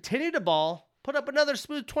continued to ball, put up another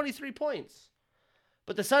smooth 23 points.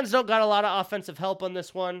 But the Suns don't got a lot of offensive help on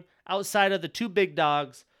this one, outside of the 2 big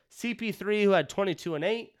dogs, CP3, who had 22 and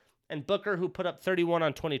 8, and Booker, who put up 31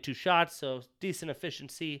 on 22 shots, so decent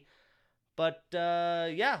efficiency. But,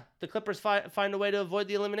 the Clippers find a way to avoid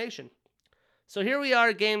the elimination. So here we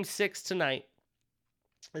are, Game 6 tonight.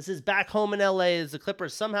 This is back home in LA as the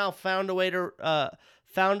Clippers somehow found a way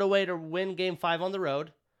to win Game 5 on the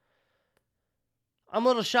road. I'm a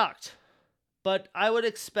little shocked, but I would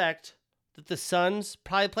expect that the Suns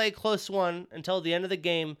probably play a close one until the end of the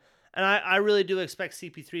game, and I really do expect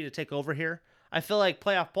CP3 to take over here. I feel like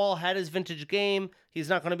playoff ball had his vintage game. He's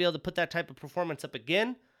not going to be able to put that type of performance up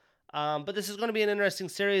again. But this is going to be an interesting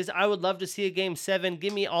series. I would love to see a Game 7.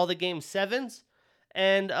 Give me all the Game 7s.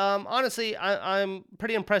 And honestly, I'm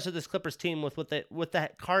pretty impressed with this Clippers team with the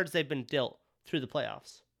cards they've been dealt through the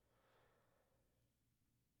playoffs.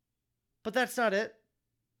 But that's not it.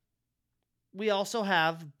 We also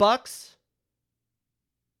have Bucks.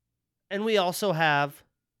 And we also have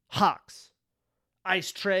Hawks.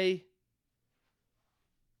 Ice Tray.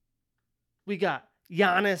 We got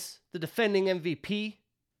Giannis, the defending MVP.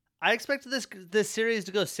 I expected this series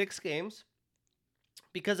to go 6 games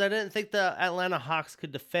because I didn't think the Atlanta Hawks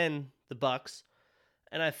could defend the Bucks.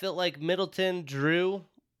 And I felt like Middleton, Drew,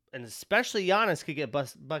 and especially Giannis could get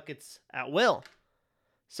buckets at will.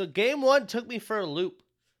 So Game 1 took me for a loop.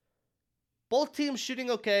 Both teams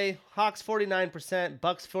shooting okay. Hawks 49%,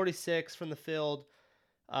 Bucks 46% from the field.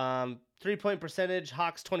 3-point percentage,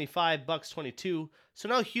 Hawks 25, Bucks 22. So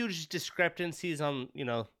no huge discrepancies on,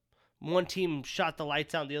 one team shot the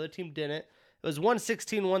lights out, the other team didn't. It was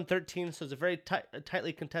 116-113, so it was a very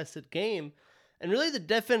tightly contested game. And really the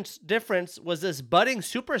difference was this budding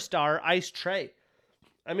superstar, Ice Tray.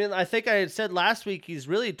 I mean, I think I had said last week he's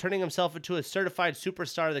really turning himself into a certified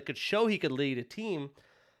superstar that could show he could lead a team.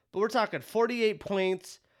 But we're talking 48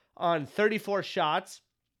 points on 34 shots,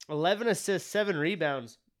 11 assists, 7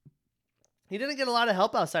 rebounds. He didn't get a lot of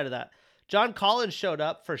help outside of that. John Collins showed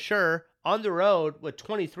up for sure on the road with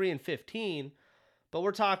 23 and 15. But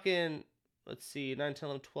we're talking, 9, 10,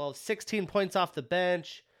 11, 12, 16 points off the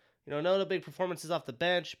bench. No big performances off the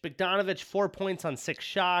bench. Bogdanovich, 4 points on 6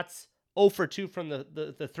 shots. 0 for 2 from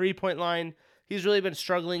the 3-point line. He's really been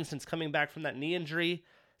struggling since coming back from that knee injury.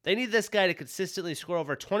 They need this guy to consistently score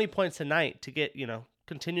over 20 points a night to get,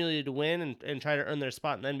 continually to win and try to earn their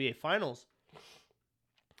spot in the NBA Finals.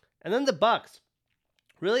 And then the Bucks.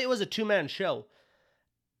 Really, it was a two-man show.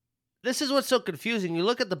 This is what's so confusing. You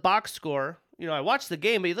look at the box score. I watched the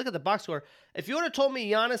game, but you look at the box score. If you would have told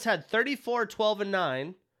me Giannis had 34, 12, and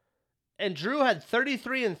 9, and Drew had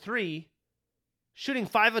 33 and 3, shooting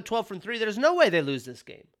 5 of 12 from 3, there's no way they lose this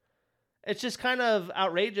game. It's just kind of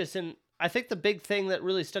outrageous, and I think the big thing that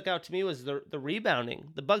really stuck out to me was the rebounding.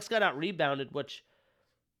 The Bucks got out-rebounded, which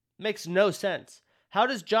makes no sense. How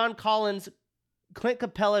does John Collins, Clint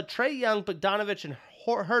Capella, Trae Young, Bogdanovich, and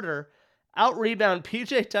Huerter out-rebound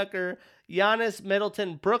PJ Tucker, Giannis,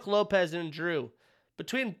 Middleton, Brook Lopez, and Drew?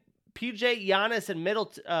 Between PJ, Giannis, and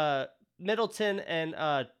Middleton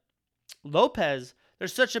and Lopez,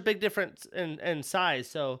 there's such a big difference in size.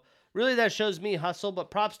 So really that shows me hustle,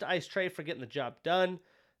 but props to Ice Tray for getting the job done.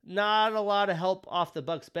 Not a lot of help off the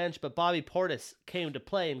Bucks bench, but Bobby Portis came to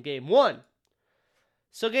play in Game 1.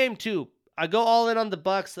 So Game 2, I go all in on the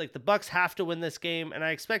Bucks. Like, the Bucks have to win this game, and I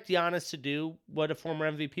expect Giannis to do what a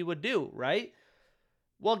former MVP would do, right?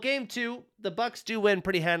 Well, Game 2, the Bucks do win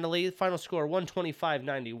pretty handily. The final score,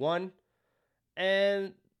 125-91.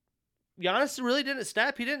 And Giannis really didn't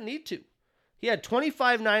snap. He didn't need to. He had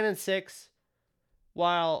 25, 9, and 6,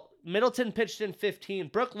 while Middleton pitched in 15.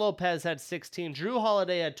 Brook Lopez had 16. Drew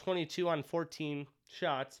Holiday had 22 on 14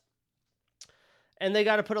 shots. And they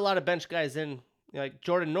got to put a lot of bench guys in. Like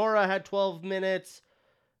Jordan Nora had 12 minutes.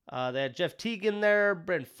 They had Jeff Teague in there,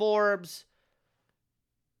 Brent Forbes.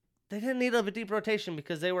 They didn't need a deep rotation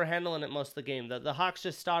because they were handling it most of the game. The Hawks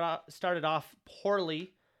just started off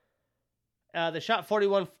poorly. They shot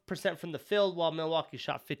 41% from the field while Milwaukee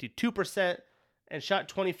shot 52%. And shot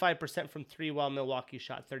 25% from 3 while Milwaukee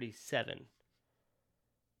shot 37%.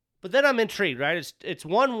 But then I'm intrigued, right? It's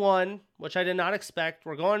 1-1, which I did not expect.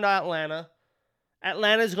 We're going to Atlanta.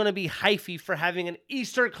 Atlanta's going to be hyphy for having an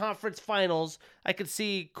Eastern Conference Finals. I could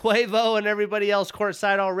see Quavo and everybody else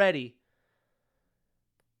courtside already.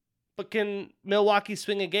 But can Milwaukee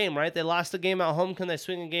swing a game, right? They lost a game at home. Can they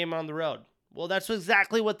swing a game on the road? Well, that's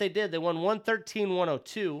exactly what they did. They won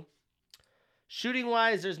 113-102.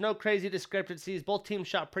 Shooting-wise, there's no crazy discrepancies. Both teams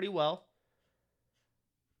shot pretty well.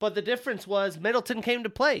 But the difference was Middleton came to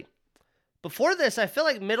play. Before this, I feel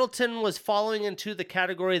like Middleton was falling into the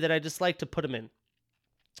category that I just like to put him in.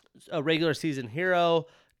 A regular season hero,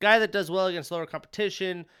 guy that does well against lower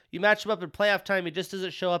competition. You match him up in playoff time, he just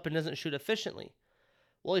doesn't show up and doesn't shoot efficiently.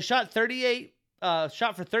 Well, he shot for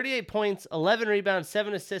 38 points, 11 rebounds,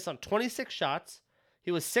 7 assists on 26 shots.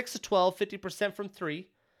 He was 6 of 12, 50% from 3.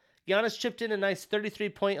 Giannis chipped in a nice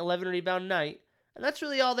 33-point, 11-rebound night, and that's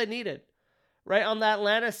really all they needed. Right on the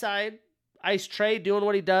Atlanta side, Ice Trae doing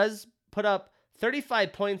what he does, put up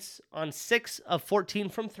 35 points on 6 of 14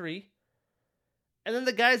 from 3. And then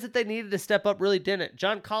the guys that they needed to step up really didn't.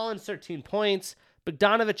 John Collins, 13 points.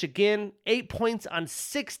 Bogdanovich again, 8 points on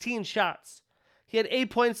 16 shots. He had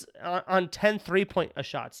 8 points on 10 3-point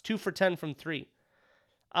shots, 2 for 10 from 3.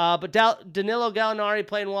 But Danilo Gallinari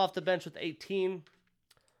playing well off the bench with 18.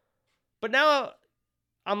 But now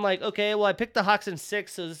I'm like, okay, well, I picked the Hawks in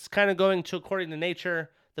 6, so this is kind of going to according to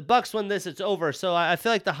nature. The Bucks win this, it's over. So I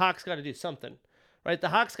feel like the Hawks got to do something, right? The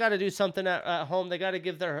Hawks got to do something at home. They got to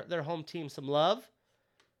give their home team some love.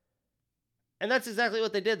 And that's exactly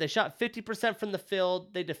what they did. They shot 50% from the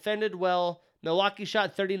field. They defended well. Milwaukee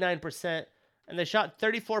shot 39%. And they shot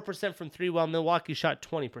 34% from 3 while Milwaukee shot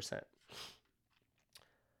 20%.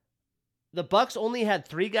 The Bucks only had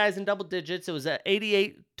 3 guys in double digits. It was an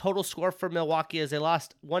 88 total score for Milwaukee as they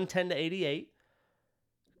lost 110-88.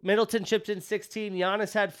 Middleton chipped in 16.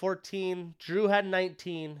 Giannis had 14. Drew had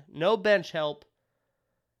 19. No bench help.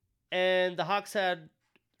 And the Hawks had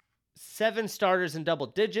 7 starters in double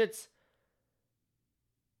digits.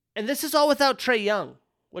 And this is all without Trae Young,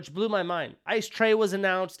 which blew my mind. Ice Trae was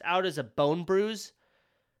announced out as a bone bruise.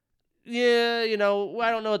 Yeah, I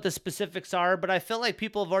don't know what the specifics are, but I feel like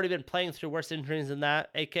people have already been playing through worse injuries than that,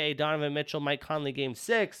 a.k.a. Donovan Mitchell, Mike Conley, Game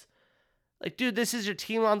 6. Like, dude, this is your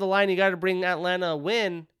team on the line. You got to bring Atlanta a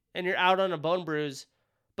win, and you're out on a bone bruise.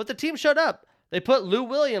 But the team showed up. They put Lou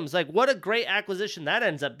Williams. Like, what a great acquisition that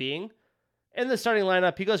ends up being. In the starting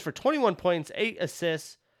lineup, he goes for 21 points, 8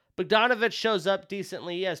 assists. Bogdanovich shows up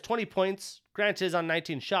decently. He has 20 points. Granted, is on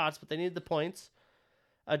 19 shots, but they need the points.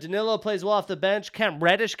 Danilo plays well off the bench. Cam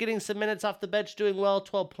Reddish getting some minutes off the bench, doing well.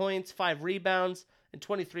 12 points, 5 rebounds in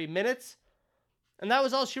 23 minutes. And that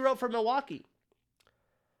was all she wrote for Milwaukee.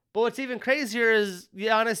 But what's even crazier is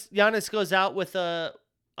Giannis goes out with a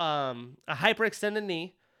hyperextended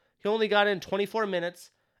knee. He only got in 24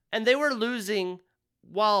 minutes. And they were losing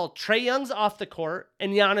while Trae Young's off the court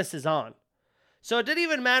and Giannis is on. So it didn't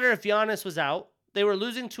even matter if Giannis was out. They were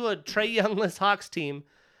losing to a Trae Youngless Hawks team.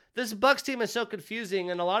 This Bucks team is so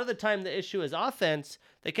confusing, and a lot of the time the issue is offense.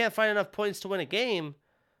 They can't find enough points to win a game.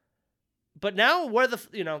 But now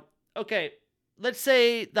okay, let's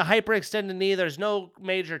say the hyperextended knee, there's no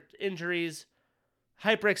major injuries.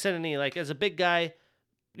 Hyperextended knee, like as a big guy,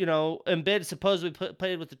 Embiid supposedly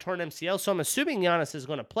played with the torn MCL, so I'm assuming Giannis is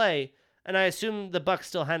going to play, and I assume the Bucks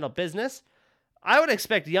still handle business. I would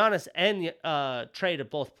expect Giannis and Trae to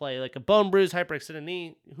both play, like a bone bruise, hyperextended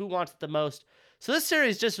knee. Who wants it the most? So this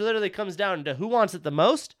series just literally comes down to who wants it the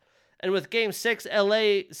most. And with Game 6,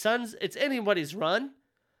 LA Suns, it's anybody's run.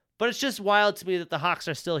 But it's just wild to me that the Hawks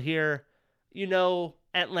are still here.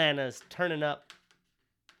 Atlanta's turning up.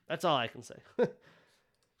 That's all I can say.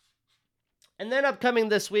 And then upcoming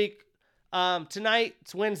this week, tonight,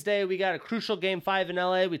 it's Wednesday, we got a crucial Game 5 in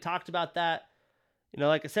LA. We talked about that.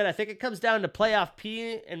 Like I said, I think it comes down to Playoff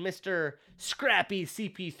P and Mr. Scrappy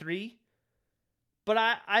CP3. But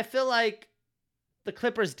I feel like the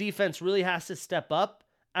Clippers defense really has to step up.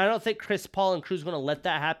 I don't think Chris Paul and crew's going to let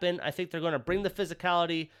that happen. I think they're going to bring the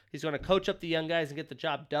physicality. He's going to coach up the young guys and get the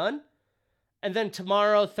job done. And then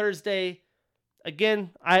tomorrow, Thursday,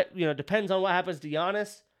 again, depends on what happens to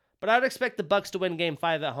Giannis. But I would expect the Bucks to win Game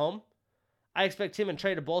 5 at home. I expect him and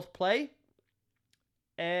Trae to both play.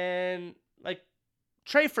 And,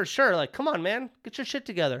 Trae for sure. Come on, man. Get your shit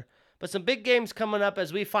together. But some big games coming up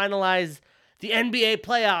as we finalize the NBA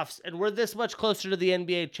playoffs. And we're this much closer to the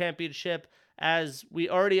NBA championship as we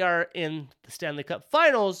already are in the Stanley Cup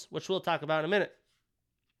Finals, which we'll talk about in a minute.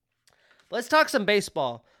 Let's talk some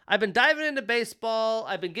baseball. I've been diving into baseball.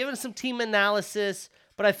 I've been giving some team analysis.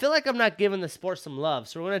 But I feel like I'm not giving the sport some love.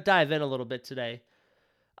 So we're going to dive in a little bit today.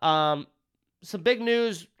 Some big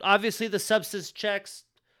news. Obviously, the substance checks.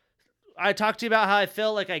 I talked to you about how I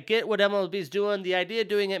feel like I get what MLB is doing. The idea of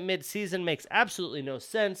doing it mid-season makes absolutely no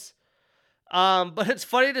sense. But it's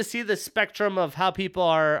funny to see the spectrum of how people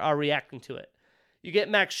are reacting to it. You get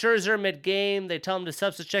Max Scherzer mid-game. They tell him to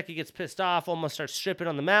substance check. He gets pissed off, almost starts stripping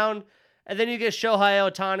on the mound. And then you get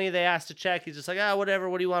Shohei Ohtani. They ask to check. He's just like, whatever.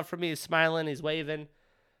 What do you want from me? He's smiling. He's waving.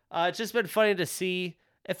 It's just been funny to see.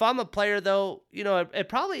 If I'm a player, though, it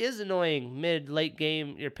probably is annoying mid-late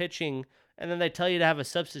game. You're pitching, and then they tell you to have a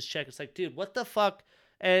substance check. It's like, dude, what the fuck?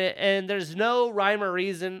 And there's no rhyme or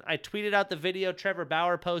reason. I tweeted out the video Trevor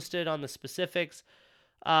Bauer posted on the specifics.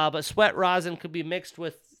 But sweat rosin could be mixed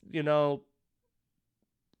with,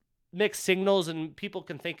 mixed signals, and people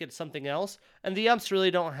can think it's something else. And the umps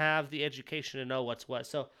really don't have the education to know what's what.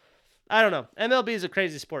 So, I don't know. MLB is a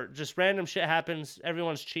crazy sport. Just random shit happens.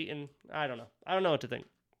 Everyone's cheating. I don't know. I don't know what to think.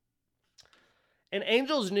 In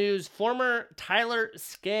Angels news, former Tyler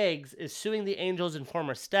Skaggs is suing the Angels and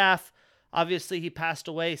former staff. Obviously, he passed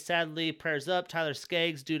away. Sadly, prayers up. Tyler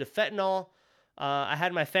Skaggs due to fentanyl. I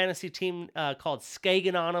had my fantasy team called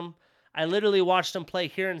Skagen on him. I literally watched him play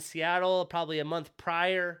here in Seattle probably a month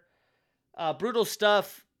prior. Brutal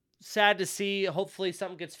stuff. Sad to see. Hopefully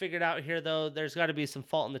something gets figured out here, though. There's got to be some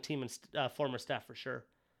fault in the team and former staff for sure.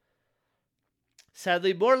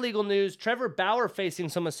 Sadly, more legal news. Trevor Bauer facing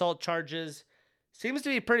some assault charges. Seems to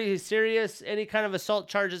be pretty serious. Any kind of assault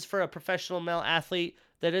charges for a professional male athlete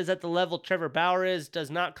that is at the level Trevor Bauer is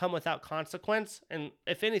does not come without consequence, and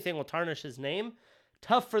if anything will tarnish his name.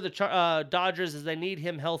 Tough for the Dodgers as they need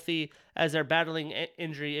him healthy as they're battling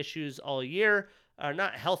injury issues all year.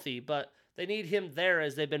 Not healthy, but they need him there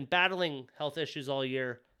as they've been battling health issues all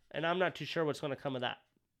year, and I'm not too sure what's going to come of that.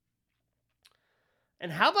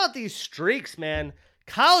 And how about these streaks, man?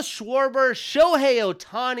 Kyle Schwarber, Shohei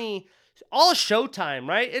Ohtani, all Showtime,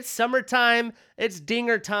 right? It's summertime. It's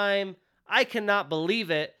dinger time. I cannot believe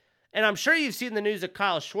it. And I'm sure you've seen the news of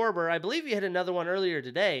Kyle Schwarber. I believe he hit another one earlier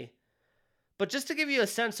today. But just to give you a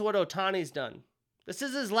sense of what Ohtani's done, this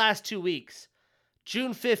is his last 2 weeks.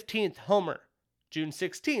 June 15th, homer. June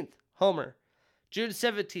 16th, homer. June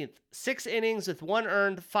 17th, 6 innings with 1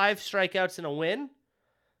 earned, 5 strikeouts and a win.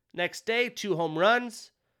 Next day, 2 home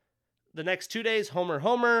runs. The next 2 days,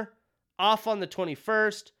 homer. Off on the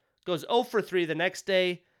 21st. Goes 0 for 3 the next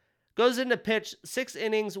day. Goes into pitch, 6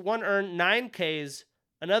 innings, 1 earned, 9 Ks.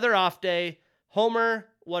 Another off day. Homer,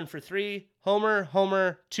 1 for 3.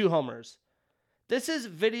 Homer, 2 homers. This is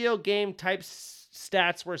video game type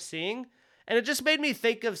stats we're seeing. And it just made me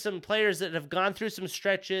think of some players that have gone through some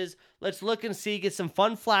stretches. Let's look and see, get some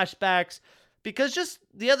fun flashbacks. Because just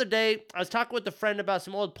the other day, I was talking with a friend about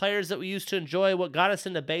some old players that we used to enjoy, what got us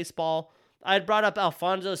into baseball. I had brought up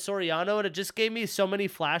Alfonso Soriano, and it just gave me so many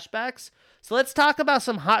flashbacks. So let's talk about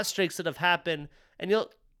some hot streaks that have happened. And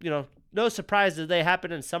no surprise that they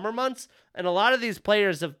happen in summer months. And a lot of these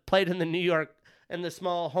players have played in the New York and the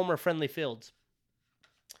small homer-friendly fields.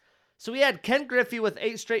 So we had Ken Griffey with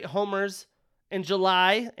 8 straight homers in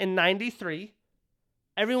July in 93.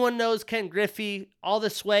 Everyone knows Ken Griffey, all the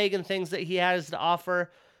swag and things that he has to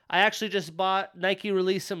offer. I actually just bought, Nike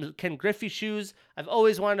released some Ken Griffey shoes. I've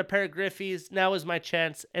always wanted a pair of Griffeys. Now is my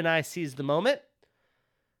chance, and I seized the moment.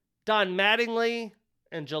 Don Mattingly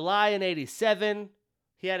in July in 87.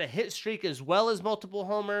 He had a hit streak as well as multiple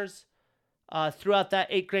homers throughout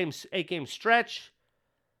that 8-game stretch.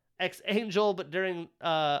 Ex-Angel, but during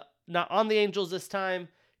not on the Angels this time.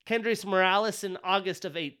 Kendrys Morales in August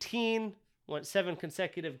of 18. Went 7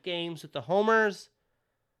 consecutive games with the homers.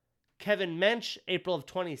 Kevin Mench, April of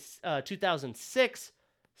 2006,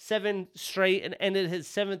 7 straight and ended his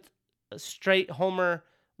 7th straight homer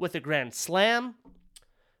with a grand slam.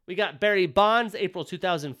 We got Barry Bonds, April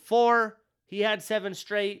 2004. He had 7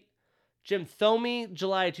 straight. Jim Thome,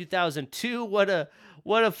 July 2002. What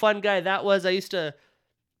a fun guy that was. I used to,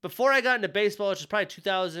 before I got into baseball, which was probably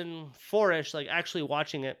 2004-ish, like actually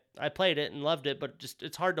watching it. I played it and loved it, but just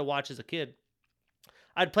it's hard to watch as a kid.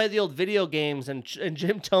 I'd play the old video games, and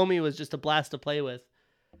Jim Thome was just a blast to play with.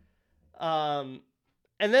 And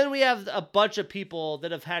then we have a bunch of people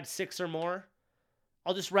that have had 6 or more.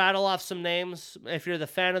 I'll just rattle off some names. If you're the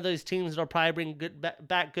fan of those teams, it'll probably bring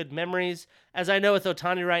back good memories. As I know with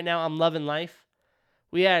Ohtani right now, I'm loving life.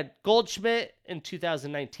 We had Goldschmidt in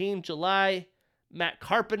 2019, July. Matt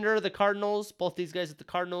Carpenter, the Cardinals. Both these guys at the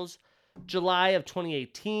Cardinals. July of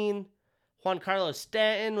 2018. Juan Carlos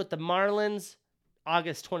Stanton with the Marlins.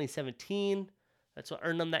 August 2017. That's what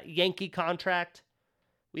earned him that Yankee contract.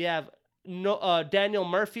 We have Daniel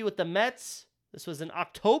Murphy with the Mets. This was in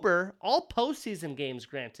October. All postseason games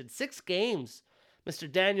granted. 6 games. Mr.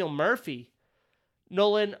 Daniel Murphy.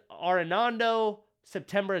 Nolan Arenado,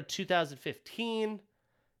 September of 2015.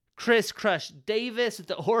 Chris Crush Davis with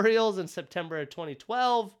the Orioles in September of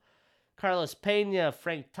 2012. Carlos Pena,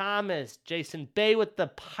 Frank Thomas, Jason Bay with the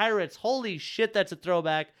Pirates. Holy shit, that's a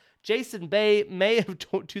throwback. Jason Bay, May of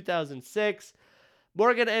 2006.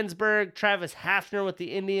 Morgan Ensberg, Travis Hafner with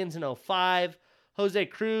the Indians in 2005. Jose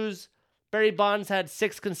Cruz. Barry Bonds had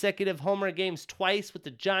 6 consecutive homer games twice with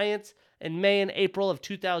the Giants in May and April of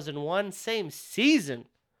 2001. Same season.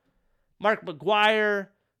 Mark McGwire,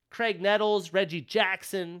 Craig Nettles, Reggie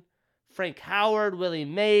Jackson, Frank Howard, Willie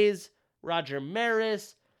Mays, Roger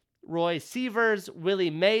Maris, Roy Sievers,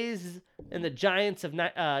 Willie Mays in the Giants of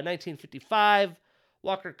 1955.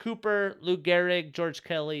 Walker Cooper, Lou Gehrig, George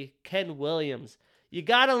Kelly, Ken Williams. You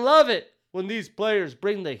gotta love it when these players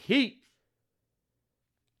bring the heat.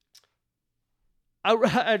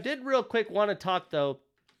 I did real quick want to talk, though.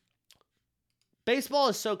 Baseball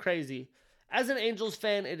is so crazy. As an Angels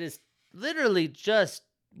fan, it is literally just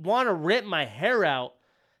want to rip my hair out.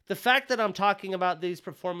 The fact that I'm talking about these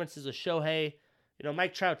performances of Shohei,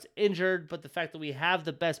 Mike Trout's injured, but the fact that we have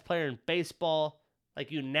the best player in baseball,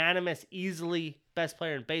 like unanimous, easily best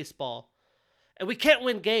player in baseball, and we can't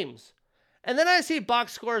win games. And then I see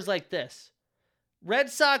box scores like this. Red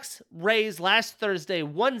Sox Rays last Thursday,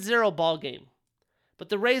 1-0 ball game. But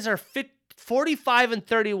the Rays are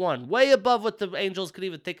 45-31, way above what the Angels could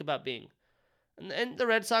even think about being. And the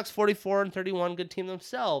Red Sox 44-31, good team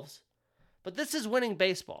themselves. But this is winning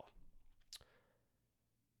baseball.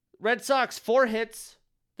 Red Sox 4 hits,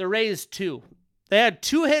 the Rays 2. They had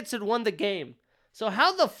 2 hits and won the game. So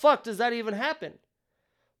how the fuck does that even happen?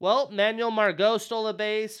 Well, Manuel Margot stole a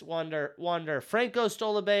base. Wander Franco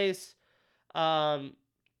stole a base. Kevin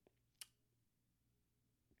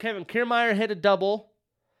Kiermaier hit a double.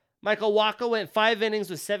 Michael Wacha went 5 innings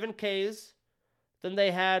with 7 Ks. Then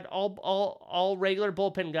they had all regular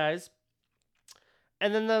bullpen guys.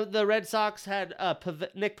 And then the Red Sox had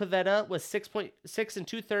Nick Pivetta with 6.6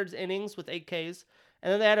 2/3 innings with 8 Ks.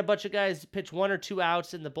 And then they had a bunch of guys pitch 1 or 2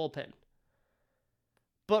 outs in the bullpen.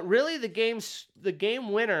 But really, the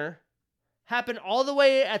game winner happened all the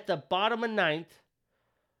way at the bottom of 9th.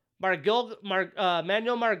 Manuel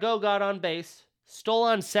Margot got on base, stole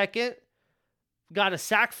on second, got a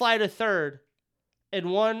sac fly to third,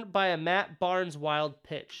 and won by a Matt Barnes wild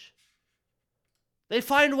pitch. They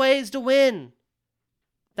find ways to win.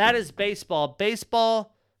 That is baseball.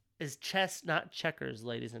 Baseball is chess, not checkers,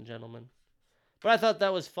 ladies and gentlemen. But I thought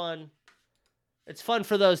that was fun. It's fun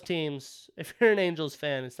for those teams. If you're an Angels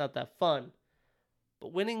fan, it's not that fun.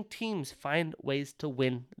 But winning teams find ways to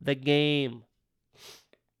win the game.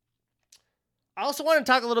 I also want to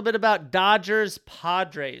talk a little bit about Dodgers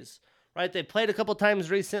Padres, right? They played a couple times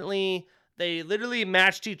recently. They literally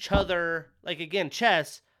matched each other, like again,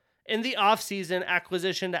 chess, in the offseason,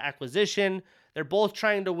 acquisition to acquisition. They're both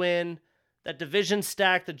trying to win. That division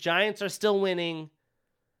stacked. The Giants are still winning.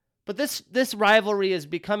 But this rivalry is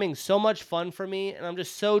becoming so much fun for me, and I'm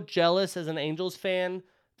just so jealous as an Angels fan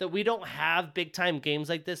that we don't have big-time games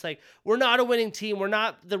like this. Like, we're not a winning team. We're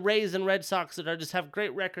not the Rays and Red Sox that just have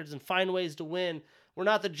great records and find ways to win. We're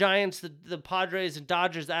not the Giants, the Padres, and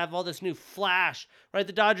Dodgers that have all this new flash, right?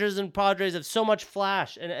 The Dodgers and Padres have so much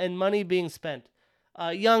flash and money being spent.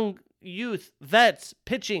 Young youth, vets,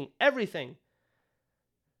 pitching, everything.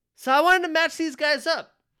 So I wanted to match these guys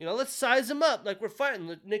up. Let's size them up like we're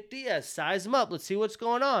fighting. Nick Diaz, size them up. Let's see what's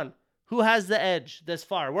going on. Who has the edge this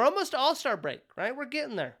far? We're almost to All-Star break, right? We're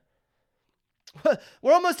getting there.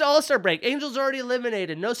 We're almost to All-Star break. Angels already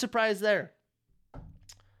eliminated. No surprise there.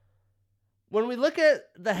 When we look at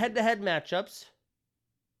the head-to-head matchups,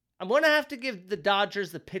 I'm going to have to give the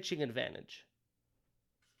Dodgers the pitching advantage.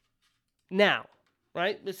 Now,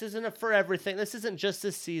 right? This isn't a forever thing. This isn't just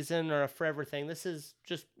this season or a forever thing. This is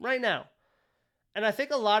just right now. And I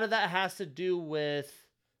think a lot of that has to do with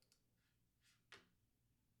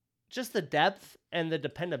just the depth and the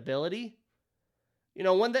dependability.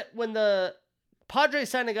 When the Padres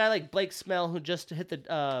signed a guy like Blake Snell, who just hit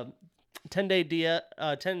the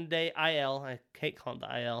 10-day IL. I hate calling it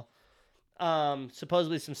the IL.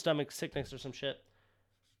 Supposedly some stomach sickness or some shit.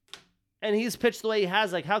 And he's pitched the way he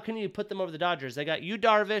has. Like, how can you put them over the Dodgers? They got Yu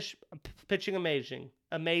Darvish pitching amazing.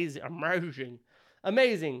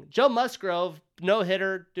 Joe Musgrove,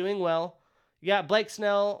 no-hitter, doing well. You got Blake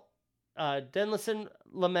Snell, Dinelson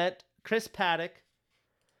Lamet, Chris Paddock.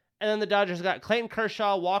 And then the Dodgers got Clayton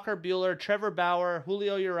Kershaw, Walker Buehler, Trevor Bauer,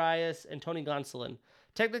 Julio Urias, and Tony Gonsolin.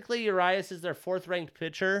 Technically, Urias is their 4th-ranked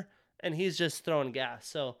pitcher, and he's just throwing gas.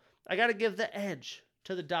 So I got to give the edge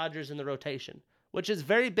to the Dodgers in the rotation, which is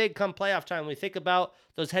very big come playoff time. When we think about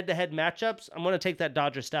those head-to-head matchups, I'm going to take that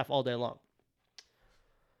Dodger staff all day long.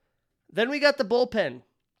 Then we got the bullpen.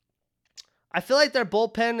 I feel like their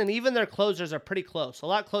bullpen and even their closers are pretty close, a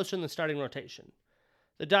lot closer than the starting rotation.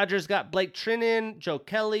 The Dodgers got Blake Trinan, Joe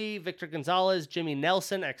Kelly, Victor Gonzalez, Jimmy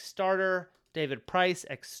Nelson, ex-starter, David Price,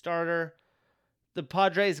 ex-starter. The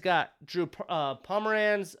Padres got Drew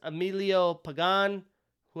Pomeranz, Emilio Pagan,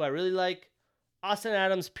 who I really like, Austin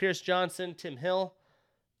Adams, Pierce Johnson, Tim Hill.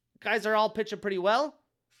 Guys are all pitching pretty well,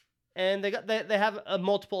 and they have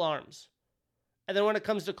multiple arms. And then when it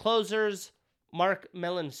comes to closers, Mark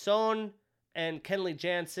Melanson and Kenley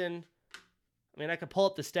Jansen. I mean, I could pull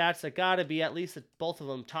up the stats. They got to be at least both of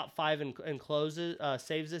them top 5 in closes,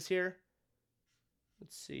 saves this year.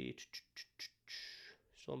 Let's see.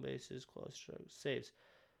 Stolen bases, close strokes, saves.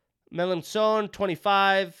 Melanson,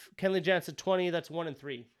 25. Kenley Jansen, 20. That's 1 and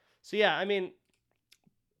 3. So, yeah, I mean,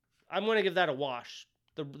 I'm going to give that a wash.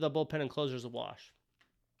 The bullpen and closers a wash.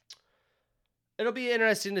 it'll be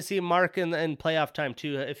interesting to see Mark in playoff time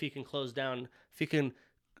too, if he can close down, if he can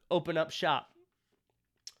open up shop.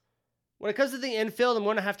 When it comes to the infield, I'm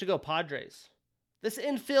going to have to go Padres. This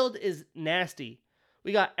infield is nasty.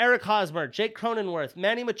 We got Eric Hosmer, Jake Cronenworth,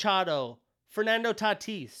 Manny Machado, Fernando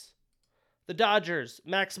Tatis. The Dodgers,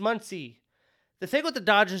 Max Muncy. The thing with the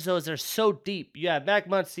Dodgers, though, is they're so deep. You have Mac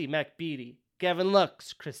Muncy, Mac Beatty, Gavin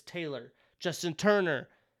Lux, Chris Taylor, Justin Turner.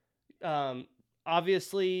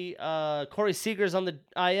 Obviously, Corey Seager's on the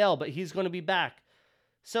IL, but he's going to be back.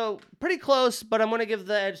 So, pretty close, but I'm going to give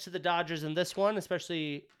the edge to the Dodgers in this one,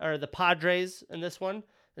 or the Padres in this one,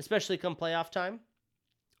 especially come playoff time.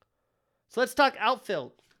 So, let's talk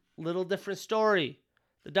outfield. Little different story.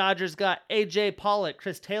 The Dodgers got A.J. Pollock.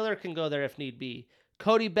 Chris Taylor can go there if need be.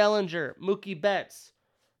 Cody Bellinger, Mookie Betts.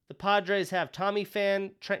 The Padres have Tommy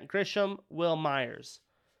Pham, Trent Grisham, Will Myers.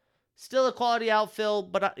 Still a quality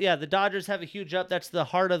outfield, but the Dodgers have a huge up. That's the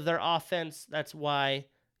heart of their offense. That's why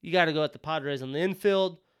you got to go at the Padres on the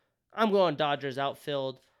infield. I'm going Dodgers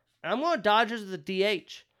outfield. And I'm going Dodgers with the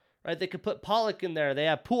DH. Right? They could put Pollock in there. They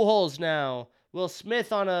have Pujols now. Will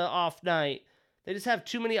Smith on an off night. They just have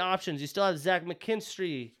too many options. You still have Zach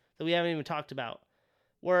McKinstry that we haven't even talked about.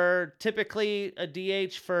 Where typically a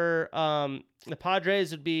DH for the Padres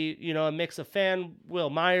would be, a mix of Pham, Will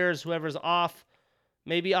Myers, whoever's off.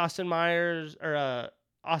 Maybe Austin Myers or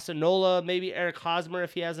Austin Nola. Maybe Eric Hosmer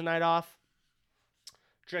if he has a night off.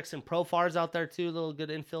 Jurickson Profar's out there too. A little good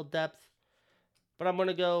infield depth. But I'm going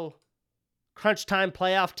to go crunch time,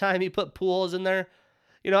 playoff time. You put Pujols in there.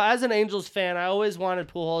 As an Angels fan, I always wanted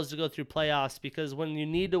Pujols to go through playoffs because when you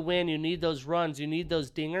need to win, you need those runs, you need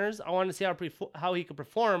those dingers. I wanted to see how he could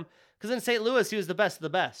perform because in St. Louis, he was the best of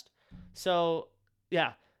the best. So,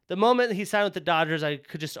 yeah, the moment he signed with the Dodgers, I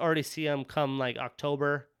could just already see him come like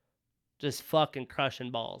October, just fucking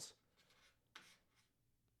crushing balls.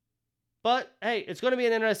 But, hey, it's going to be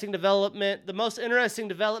an interesting development. The most interesting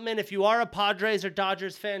development, if you are a Padres or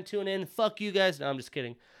Dodgers fan, tune in. Fuck you guys. No, I'm just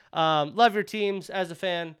kidding. Love your teams as a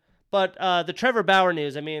fan. But the Trevor Bauer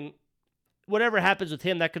news, whatever happens with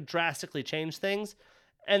him, that could drastically change things.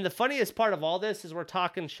 And the funniest part of all this is we're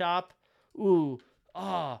talking shop. The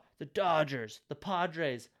Dodgers, the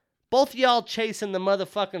Padres. Both y'all chasing the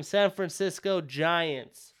motherfucking San Francisco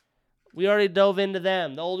Giants. We already dove into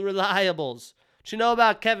them, the old reliables. What you know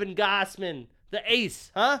about Kevin Gausman, the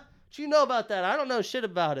ace, huh? What you know about that? I don't know shit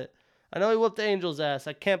about it. I know he whooped the Angels' ass.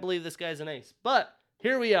 I can't believe this guy's an ace. But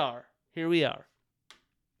here we are.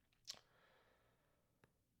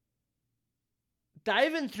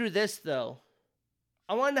 Diving through this, though,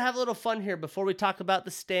 I wanted to have a little fun here before we talk about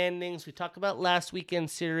the standings. We talk about last weekend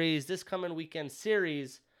series, this coming weekend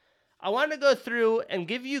series. I wanted to go through and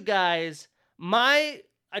give you guys like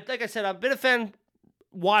I said, I've been a fan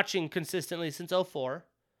watching consistently since 2004.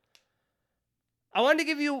 I wanted to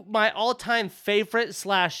give you my all-time favorite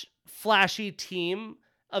 / flashy team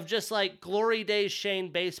of just like glory days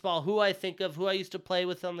Shane baseball, who I think of, who I used to play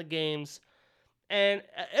with on the games. And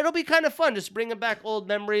it'll be kind of fun just bringing back old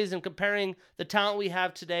memories and comparing the talent we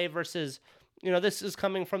have today versus, this is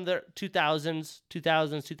coming from the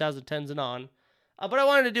 2010s and on. But I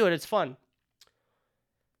wanted to do it. It's fun.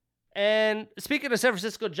 And speaking of San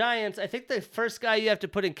Francisco Giants, I think the first guy you have to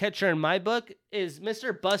put in catcher in my book is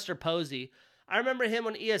Mr. Buster Posey. I remember him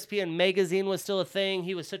when ESPN Magazine was still a thing.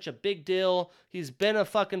 He was such a big deal. He's been a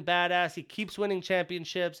fucking badass. He keeps winning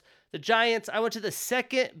championships. The Giants, I went to the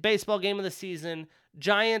second baseball game of the season.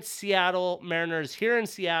 Giants, Seattle, Mariners here in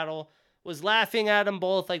Seattle. Was laughing at them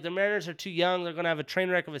both. Like, the Mariners are too young. They're going to have a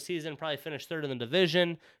train wreck of a season, probably finish third in the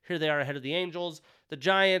division. Here they are ahead of the Angels. The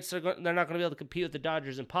Giants, they're not going to be able to compete with the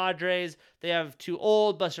Dodgers and Padres. They have too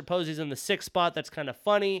old. Buster Posey's in the 6th spot. That's kind of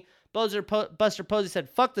funny. Buster Posey said,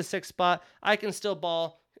 fuck the 6th spot. I can still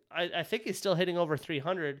ball. I think he's still hitting over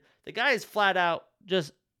 300. The guy is flat out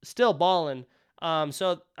just still balling.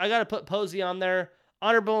 So I got to put Posey on there.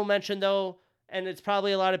 Honorable mention, though, and it's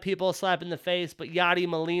probably a lot of people slap in the face, but Yadi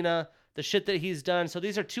Molina, the shit that he's done. So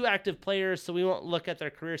these are two active players, so we won't look at their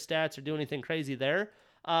career stats or do anything crazy there.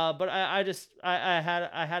 But I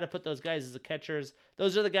had to put those guys as the catchers.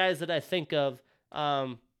 Those are the guys that I think of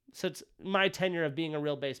since my tenure of being a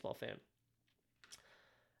real baseball fan.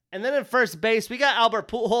 And then at first base, we got Albert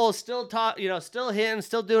Pujols still hitting,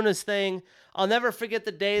 still doing his thing. I'll never forget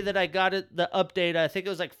the day that I got the update. I think it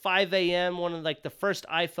was like 5 a.m., one of like the first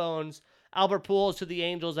iPhones. Albert Pujols to the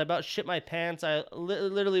Angels. I about shit my pants. I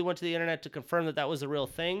literally went to the internet to confirm that was a real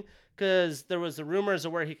thing because there was the rumors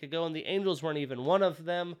of where he could go, and the Angels weren't even one of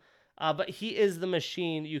them. But he is the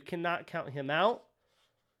machine. You cannot count him out.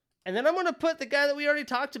 And then I'm going to put the guy that we already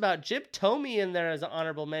talked about, Jim Thome, in there as an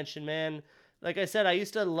honorable mention, man. Like I said, I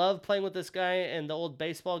used to love playing with this guy in the old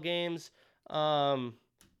baseball games. But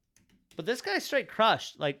this guy straight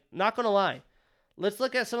crushed. Like, not going to lie. Let's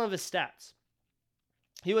look at some of his stats.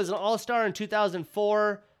 He was an all-star in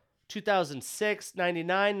 2004, 2006,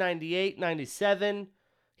 99, 98, 97.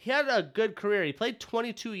 He had a good career. He played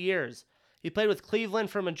 22 years. He played with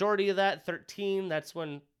Cleveland for a majority of that, 13. That's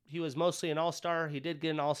when he was mostly an all-star. He did get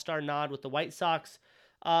an all-star nod with the White Sox.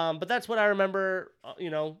 But that's what I remember,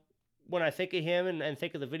 when I think of him and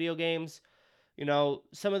think of the video games.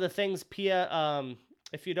 Some of the things, Pia,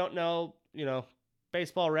 if you don't know,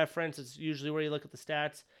 baseball reference, it's usually where you look at the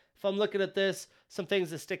stats. If I'm looking at this, some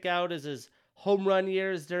things that stick out is his home run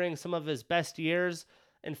years during some of his best years.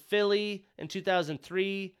 In Philly in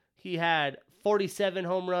 2003, he had 47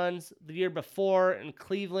 home runs. The year before in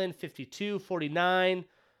Cleveland, 52, 49,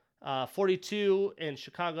 42 in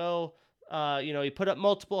Chicago. He put up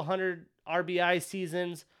multiple 100 RBI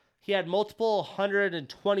seasons. He had multiple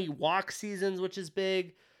 120 walk seasons, which is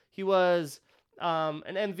big. He was an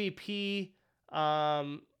MVP,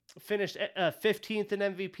 finished 15th in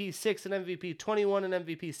MVP, 6th in MVP, 21 in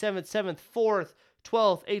MVP, 7th, 4th,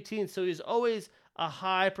 12th, 18th. So he's always a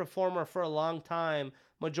high performer for a long time,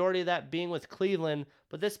 majority of that being with Cleveland.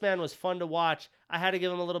 But this man was fun to watch. I had to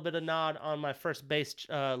give him a little bit of nod on my first base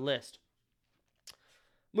list.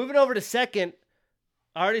 Moving over to second,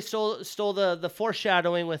 I already stole the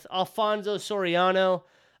foreshadowing with Alfonso Soriano.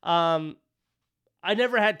 I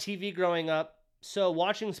never had TV growing up, so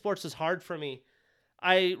watching sports is hard for me.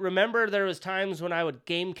 I remember there was times when I would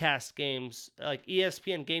gamecast games, like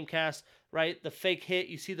ESPN Gamecast, right? The fake hit,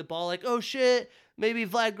 you see the ball like, oh shit, maybe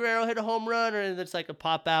Vlad Guerrero hit a home run, or it's like a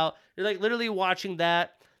pop out. You're like literally watching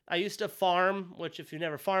that. I used to farm, which if you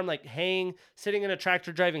never farm, like hang, sitting in a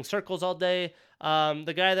tractor driving circles all day.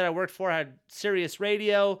 The guy that I worked for had Sirius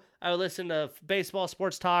Radio. I would listen to baseball,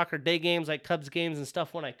 sports talk, or day games like Cubs games and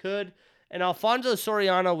stuff when I could. And Alfonso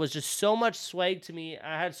Soriano was just so much swag to me.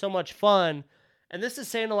 I had so much fun. And this is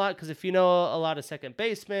saying a lot because if you know a lot of second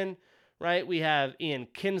basemen, right? We have Ian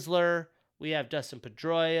Kinsler. We have Dustin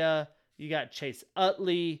Pedroia. You got Chase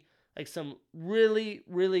Utley. Like some really,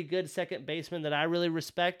 really good second basemen that I really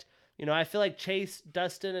respect. I feel like Chase,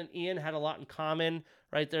 Dustin, and Ian had a lot in common,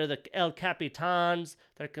 right? They're the El Capitans.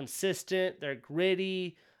 They're consistent. They're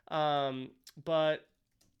gritty. But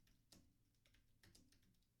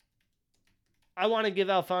I want to give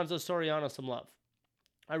Alfonso Soriano some love.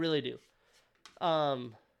 I really do. But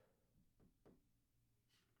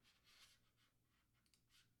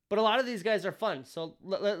a lot of these guys are fun. So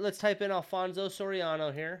let's type in Alfonso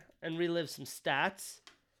Soriano here and relive some stats.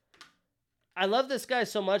 I love this guy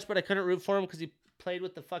so much, but I couldn't root for him because he played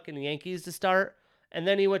with the fucking Yankees to start. And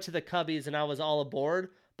then he went to the Cubbies and I was all aboard.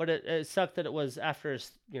 But it sucked that it was after,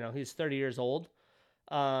 he's 30 years old.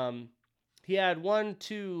 He had 1,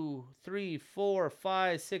 2, 3, 4,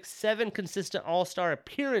 5, 6, 7 consistent all-star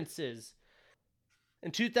appearances.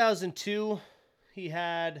 In 2002, he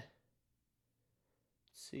had,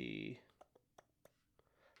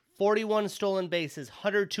 41 stolen bases,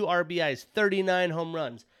 102 RBIs, 39 home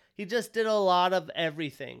runs. He just did a lot of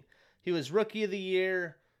everything. He was Rookie of the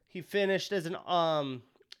Year. He finished as an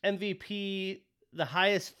MVP, the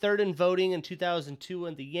highest third in voting in 2002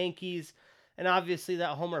 in the Yankees. And obviously that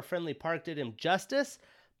homer-friendly park did him justice.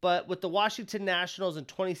 But with the Washington Nationals in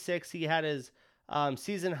 26, he had his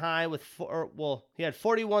season high with he had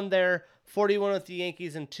 41 there, 41 with the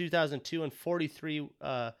Yankees in 2002, and 43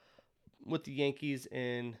 with the Yankees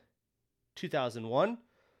in 2001.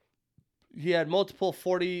 He had multiple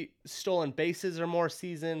 40 stolen bases or more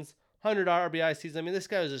seasons, 100 RBI seasons. I mean, this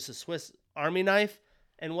guy was just a Swiss Army knife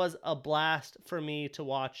and was a blast for me to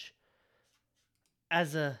watch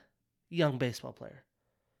as a young baseball player.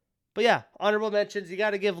 But yeah, honorable mentions. You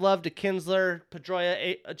got to give love to Kinsler,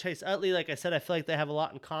 Pedroia, Chase Utley. Like I said, I feel like they have a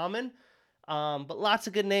lot in common. But lots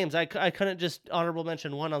of good names. I couldn't just honorable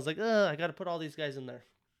mention one. I was like, I got to put all these guys in there.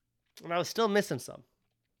 And I was still missing some.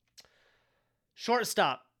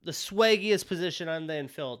 Shortstop, the swaggiest position on the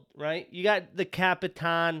infield, right? You got the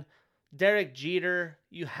Capitan, Derek Jeter.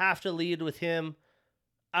 You have to lead with him.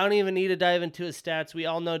 I don't even need to dive into his stats. We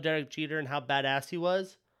all know Derek Jeter and how badass he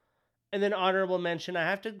was. And then honorable mention, I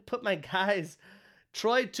have to put my guys,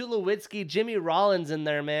 Troy Tulowitzki, Jimmy Rollins in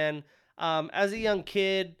there, man. As a young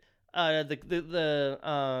kid,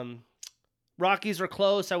 the Rockies were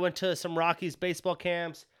close. I went to some Rockies baseball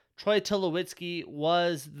camps. Troy Tulowitzki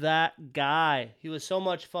was that guy. He was so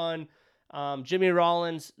much fun. Jimmy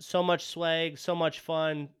Rollins, so much swag, so much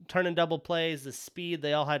fun. Turning double plays, the speed.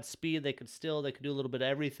 They all had speed. They could do a little bit of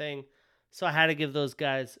everything. So I had to give those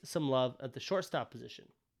guys some love at the shortstop position.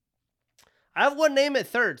 I have one name at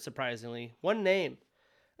third, surprisingly. One name.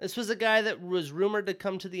 This was a guy that was rumored to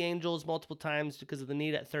come to the Angels multiple times because of the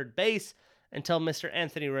need at third base until Mr.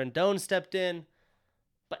 Anthony Rendon stepped in.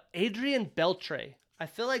 But Adrian Beltre, I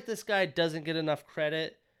feel like this guy doesn't get enough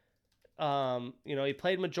credit. He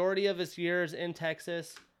played majority of his years in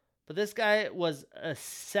Texas, but this guy was a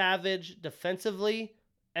savage defensively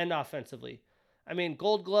and offensively. I mean,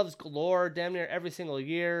 Gold Gloves galore, damn near every single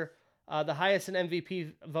year. The highest in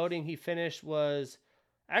MVP voting he finished was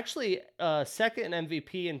actually second in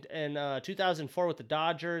MVP in 2004 with the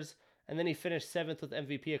Dodgers, and then he finished seventh with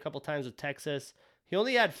MVP a couple times with Texas. He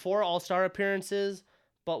only had 4 All-Star appearances,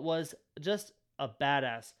 but was just a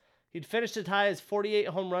badass. He'd finished as high as 48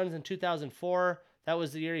 home runs in 2004. That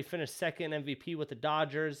was the year he finished second MVP with the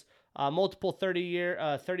Dodgers. Multiple 30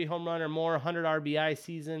 home run or more, 100 RBI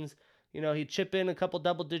seasons. He'd chip in a couple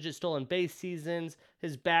double-digit stolen base seasons.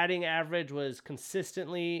 His batting average was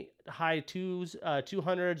consistently high 200s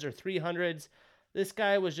or 300s. This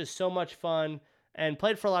guy was just so much fun and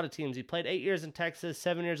played for a lot of teams. He played 8 years in Texas,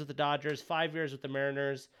 7 years with the Dodgers, 5 years with the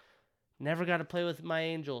Mariners. Never got to play with my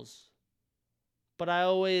Angels. But I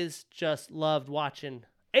always just loved watching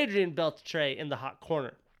Adrian Beltre in the hot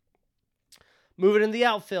corner. Moving in the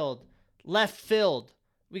outfield, left field,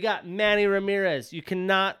 we got Manny Ramirez. You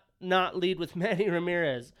cannot not lead with Manny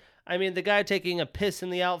Ramirez. I mean, the guy taking a piss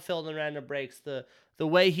in the outfield in random breaks, the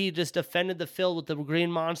way he just defended the field with the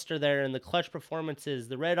green monster there and the clutch performances,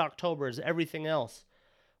 the red Octobers, everything else.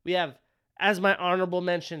 We have, as my honorable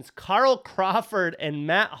mentions, Carl Crawford and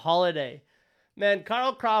Matt Holliday. Man,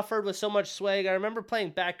 Carl Crawford was so much swag. I remember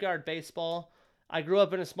playing backyard baseball. I grew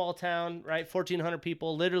up in a small town, right? 1,400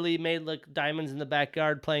 people, literally made like diamonds in the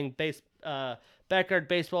backyard playing backyard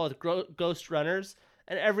baseball with ghost runners.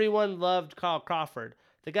 And everyone loved Carl Crawford.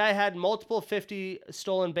 The guy had multiple 50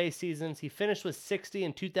 stolen base seasons. He finished with 60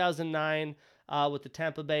 in 2009 with the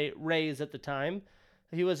Tampa Bay Rays at the time.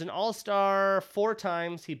 He was an all-star 4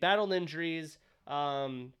 times. He battled injuries,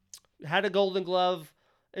 had a Golden Glove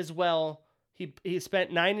as well. He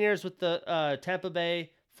spent 9 years with the Tampa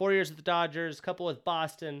Bay, 4 years with the Dodgers, a couple with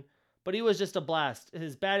Boston, but he was just a blast.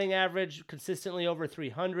 His batting average consistently over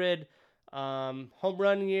 300, home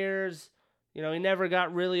run years. He never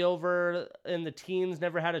got really over in the teens,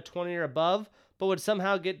 never had a 20 or above, but would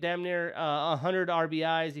somehow get damn near 100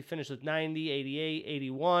 RBIs. He finished with 90, 88,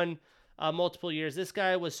 81, multiple years. This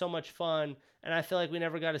guy was so much fun, and I feel like we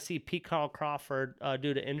never got to see Pete Carl Crawford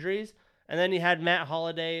due to injuries. And then you had Matt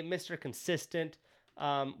Holliday, Mr. Consistent.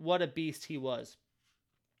 What a beast he was.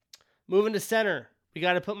 Moving to center, we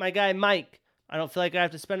got to put my guy Mike. I don't feel like I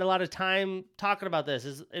have to spend a lot of time talking about this.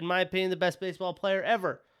 This is, in my opinion, the best baseball player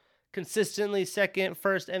ever. Consistently second,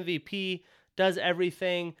 first MVP, does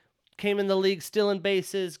everything. Came in the league stealing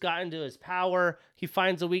bases, got into his power. He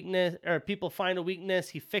finds a weakness, or people find a weakness.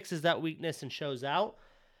 He fixes that weakness and shows out.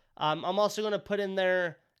 I'm also going to put in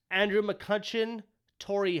there Andrew McCutchen,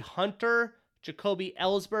 Torrey Hunter, Jacoby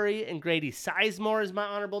Ellsbury, and Grady Sizemore as my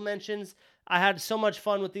honorable mentions. I had so much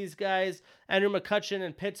fun with these guys. Andrew McCutchen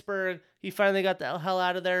in Pittsburgh, he finally got the hell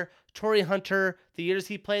out of there. Torrey Hunter, the years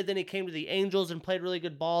he played, then he came to the Angels and played really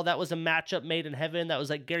good ball. That was a matchup made in heaven. That was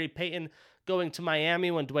like Gary Payton going to Miami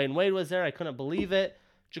when Dwayne Wade was there. I couldn't believe it.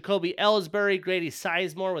 Jacoby Ellsbury, Grady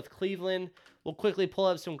Sizemore with Cleveland. We'll quickly pull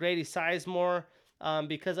up some Grady Sizemore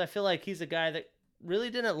because I feel like he's a guy that really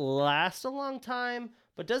didn't last a long time,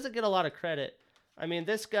 but doesn't get a lot of credit. I mean,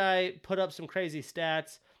 this guy put up some crazy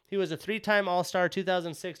stats. He was a 3-time All-Star,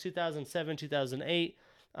 2006, 2007, 2008.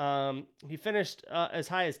 He finished as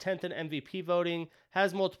high as 10th in MVP voting,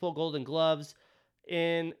 has multiple Golden Gloves.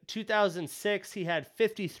 In 2006, he had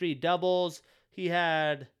 53 doubles. He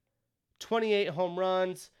had 28 home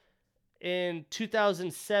runs. In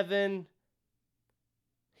 2007,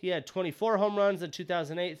 he had 24 home runs. In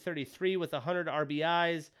 2008, 33 with 100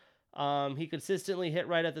 RBIs. He consistently hit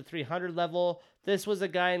right at the 300 level. This was a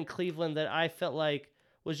guy in Cleveland that I felt like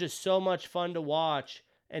was just so much fun to watch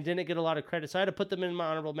and didn't get a lot of credit. So I had to put them in my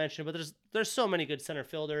honorable mention, but there's so many good center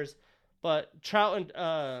fielders. But Trout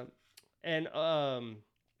and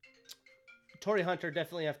Torrey Hunter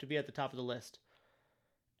definitely have to be at the top of the list.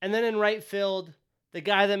 And then in right field, the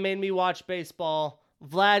guy that made me watch baseball,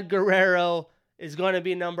 Vlad Guerrero, is going to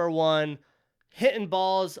be number 1. Hitting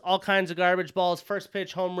balls, all kinds of garbage balls, first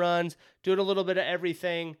pitch home runs, doing a little bit of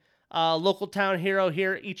everything. Local town hero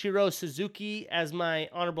here, Ichiro Suzuki, as my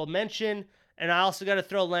honorable mention. And I also got to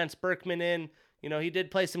throw Lance Berkman in. He did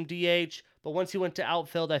play some DH, but once he went to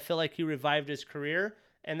outfield, I feel like he revived his career.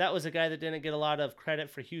 And that was a guy that didn't get a lot of credit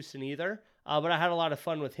for Houston either. But I had a lot of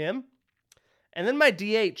fun with him. And then my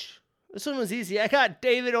DH. This one was easy. I got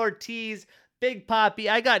David Ortiz, Big Poppy.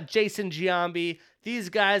 I got Jason Giambi. These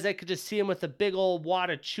guys, I could just see them with a big old wad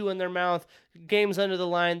of chew in their mouth. Games under the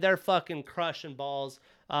line. They're fucking crushing balls.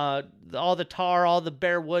 All the tar, all the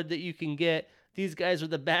bare wood that you can get. These guys are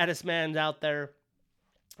the baddest mans out there.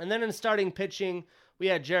 And then in starting pitching, we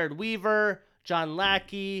had Jared Weaver, John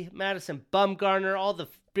Lackey, Madison Bumgarner, all the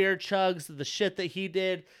beer chugs, the shit that he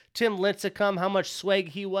did. Tim Lincecum, how much swag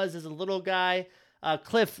he was as a little guy.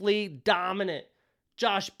 Cliff Lee, dominant.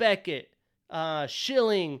 Josh Beckett,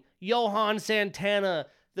 Schilling, Johan Santana.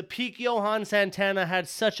 The peak Johan Santana had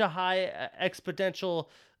such a high exponential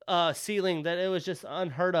ceiling that it was just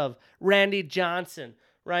unheard of. Randy Johnson,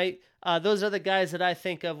 right? Those are the guys that I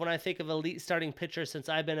think of when I think of elite starting pitcher since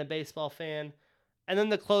I've been a baseball fan. And then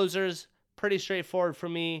the closers, pretty straightforward for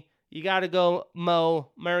me. You got to go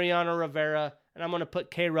Mariano Rivera, and I'm going to put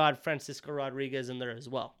K-Rod Francisco Rodriguez in there as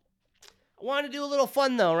well. I want to do a little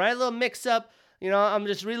fun, though, right? A little mix-up. You know, I'm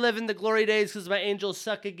just reliving the glory days because my Angels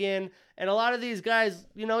suck again. And a lot of these guys,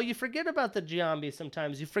 you know, you forget about the Giambi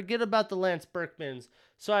sometimes. You forget about the Lance Berkmans.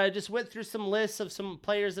 So I just went through some lists of some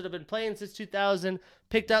players that have been playing since 2000,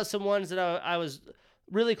 picked out some ones that I was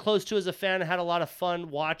really close to as a fan and had a lot of fun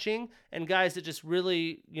watching, and guys that just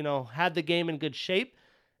really, you know, had the game in good shape.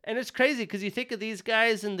 And it's crazy because you think of these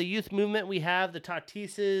guys in the youth movement we have, the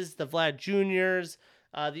Tatises, the Vlad Juniors,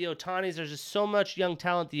 the Otanis. There's just so much young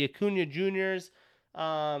talent, the Acuna Juniors,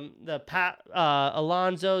 the Pat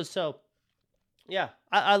Alonsos. So, yeah,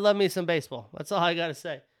 I love me some baseball. That's all I got to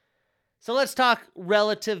say. So let's talk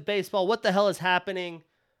relative baseball. What the hell is happening?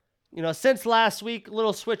 You know, since last week,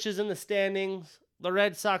 little switches in the standings. The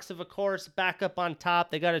Red Sox, of course, back up on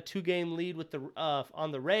top. They got a 2-game lead with the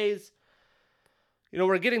on the Rays. You know,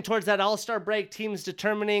 we're getting towards that All-Star break. Teams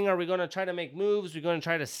determining, are we going to try to make moves? We're going to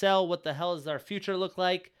try to sell. What the hell does our future look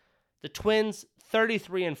like? The Twins,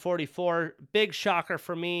 33-44. Big shocker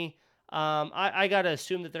for me. I got to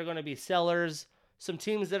assume that they're going to be sellers. Some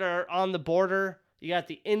teams that are on the border. You got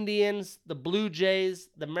the Indians, the Blue Jays,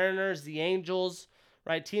 the Mariners, the Angels,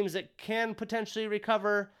 right? Teams that can potentially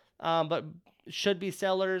recover, but should be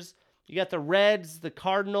sellers. You got the Reds, the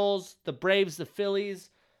Cardinals, the Braves, the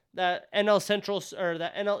Phillies. That NL Central or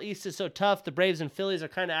the NL East is so tough. The Braves and Phillies are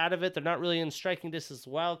kind of out of it. They're not really in striking distance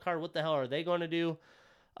wild card. What the hell are they going to do?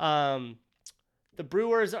 The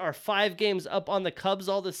Brewers are 5 games up on the Cubs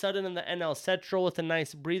all of a sudden in the NL Central with a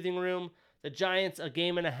nice breathing room. The Giants a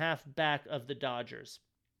game and a half back of the Dodgers.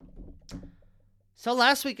 So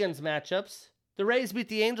last weekend's matchups, the Rays beat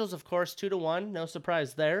the Angels, of course, 2-1. No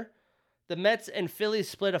surprise there. The Mets and Phillies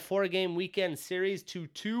split a 4-game weekend series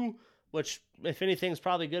 2-2, which, if anything, is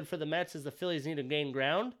probably good for the Mets as the Phillies need to gain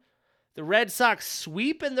ground. The Red Sox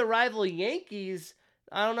sweeping the rival Yankees.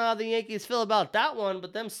 I don't know how the Yankees feel about that one,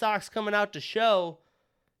 but them Sox coming out to show.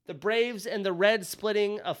 The Braves and the Reds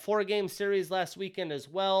splitting a 4-game series last weekend as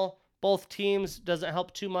well. Both teams doesn't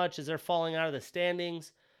help too much as they're falling out of the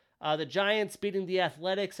standings. The Giants beating the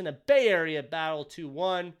Athletics in a Bay Area battle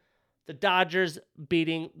 2-1. The Dodgers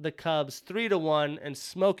beating the Cubs 3-1 and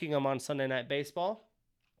smoking them on Sunday Night Baseball.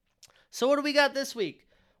 So what do we got this week?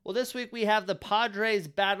 Well, this week we have the Padres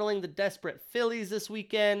battling the desperate Phillies this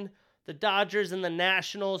weekend. The Dodgers and the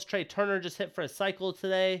Nationals. Trey Turner just hit for a cycle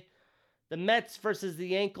today. The Mets versus the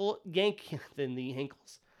Yankees.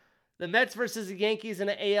 The Mets versus the Yankees in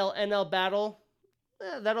an AL-NL battle.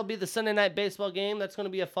 That'll be the Sunday Night Baseball game. That's going to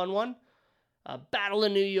be a fun one. Battle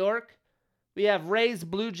in New York. We have Rays,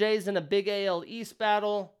 Blue Jays in a big AL East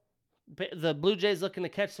battle. The Blue Jays looking to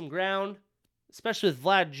catch some ground, especially with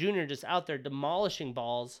Vlad Jr. just out there demolishing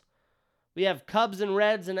balls. We have Cubs and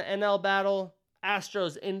Reds in an NL battle.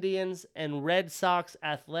 Astros, Indians, and Red Sox,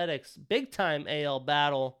 Athletics. Big time AL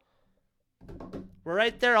battle. We're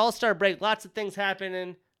right there. All-Star break. Lots of things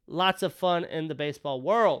happening. Lots of fun in the baseball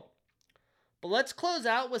world. But let's close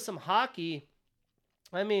out with some hockey.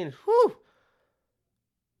 I mean, whew.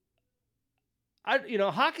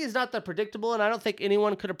 Hockey is not that predictable, and I don't think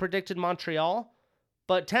anyone could have predicted Montreal.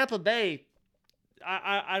 But Tampa Bay,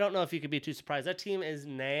 I don't know if you could be too surprised. That team is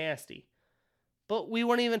nasty. But we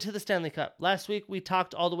weren't even to the Stanley Cup. Last week, we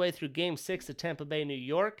talked all the way through Game 6 of Tampa Bay, New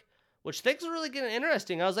York, which things are really getting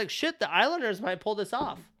interesting. I was like, shit, the Islanders might pull this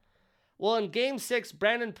off. Well, in Game 6,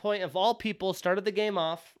 Brandon Point, of all people, started the game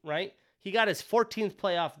off, right? He got his 14th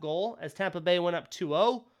playoff goal as Tampa Bay went up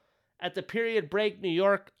 2-0. At the period break, New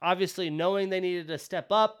York, obviously knowing they needed to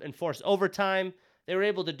step up and force overtime, they were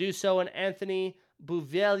able to do so, and Anthony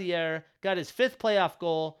Beauvillier got his 5th playoff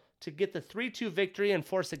goal to get the 3-2 victory and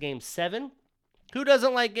force a Game 7. Who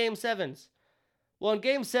doesn't like Game 7s? Well, in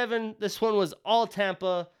Game 7, this one was all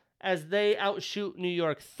Tampa as they outshoot New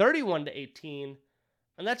York 31-18.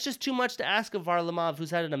 And that's just too much to ask of Varlamov,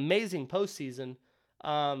 who's had an amazing postseason.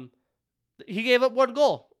 He gave up 1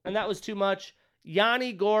 goal, and that was too much.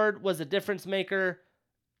 Yanni Gourde was a difference maker.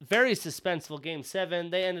 Very suspenseful Game 7.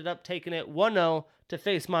 They ended up taking it 1-0 to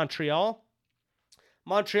face Montreal.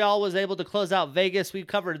 Montreal was able to close out Vegas. We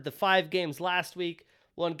covered the 5 games last week.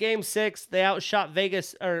 Well, in Game 6, they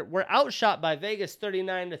were outshot by Vegas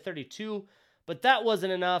 39-32, but that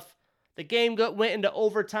wasn't enough. The game went into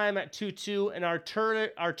overtime at 2-2, and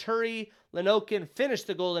Arturi Lenokin finished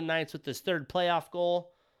the Golden Knights with his 3rd playoff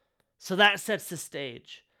goal. So that sets the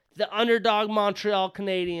stage. The underdog Montreal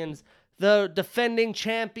Canadiens, the defending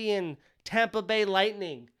champion Tampa Bay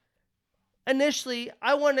Lightning. Initially,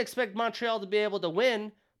 I wouldn't expect Montreal to be able to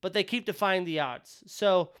win, but they keep defying the odds.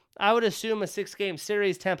 So I would assume a 6-game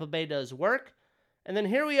series, Tampa Bay does work. And then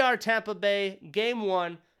here we are, Tampa Bay, Game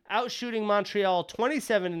 1, outshooting Montreal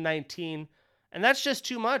 27-19. And that's just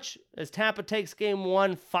too much as Tampa takes Game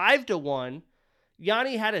 1 5-1.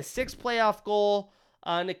 Yanni had a 6th playoff goal.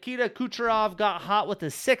 Nikita Kucherov got hot with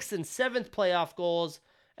his 6th and 7th playoff goals.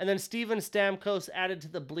 And then Steven Stamkos added to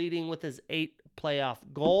the bleeding with his 8th playoff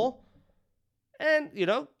goal. And,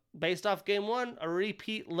 based off Game 1, a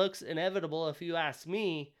repeat looks inevitable if you ask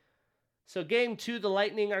me. So Game 2, the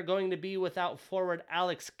Lightning are going to be without forward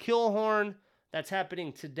Alex Killorn. That's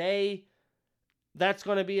happening today. That's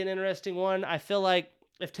going to be an interesting one. I feel like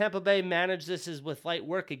if Tampa Bay manages this with light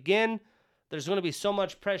work again, there's going to be so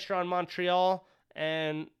much pressure on Montreal.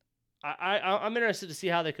 And I'm interested to see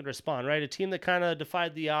how they could respond, right? A team that kind of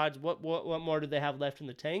defied the odds. What more do they have left in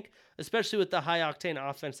the tank? Especially with the high-octane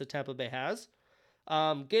offense that Tampa Bay has.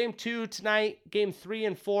 Game 2 tonight, Game 3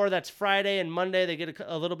 and 4, that's Friday and Monday. They get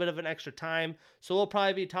a little bit of an extra time. So we'll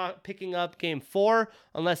probably be picking up Game 4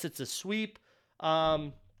 unless it's a sweep.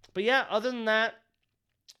 But yeah, other than that,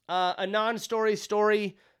 a non-story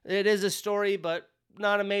story. It is a story, but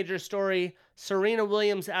not a major story. Serena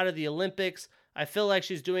Williams out of the Olympics. I feel like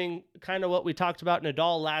she's doing kind of what we talked about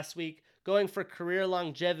Nadal last week, going for career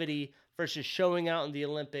longevity versus showing out in the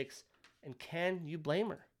Olympics. And can you blame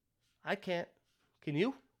her? I can't. Can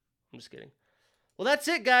you? I'm just kidding. Well, that's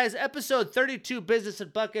it, guys. Episode 32, Business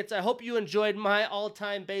and Buckets. I hope you enjoyed my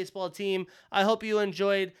all-time baseball team. I hope you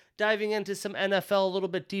enjoyed diving into some NFL a little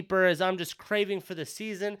bit deeper as I'm just craving for the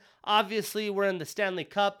season. Obviously, we're in the Stanley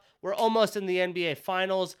Cup. We're almost in the NBA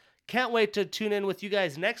Finals. Can't wait to tune in with you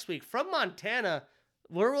guys next week from Montana.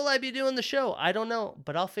 Where will I be doing the show? I don't know,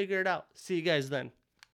 but I'll figure it out. See you guys then.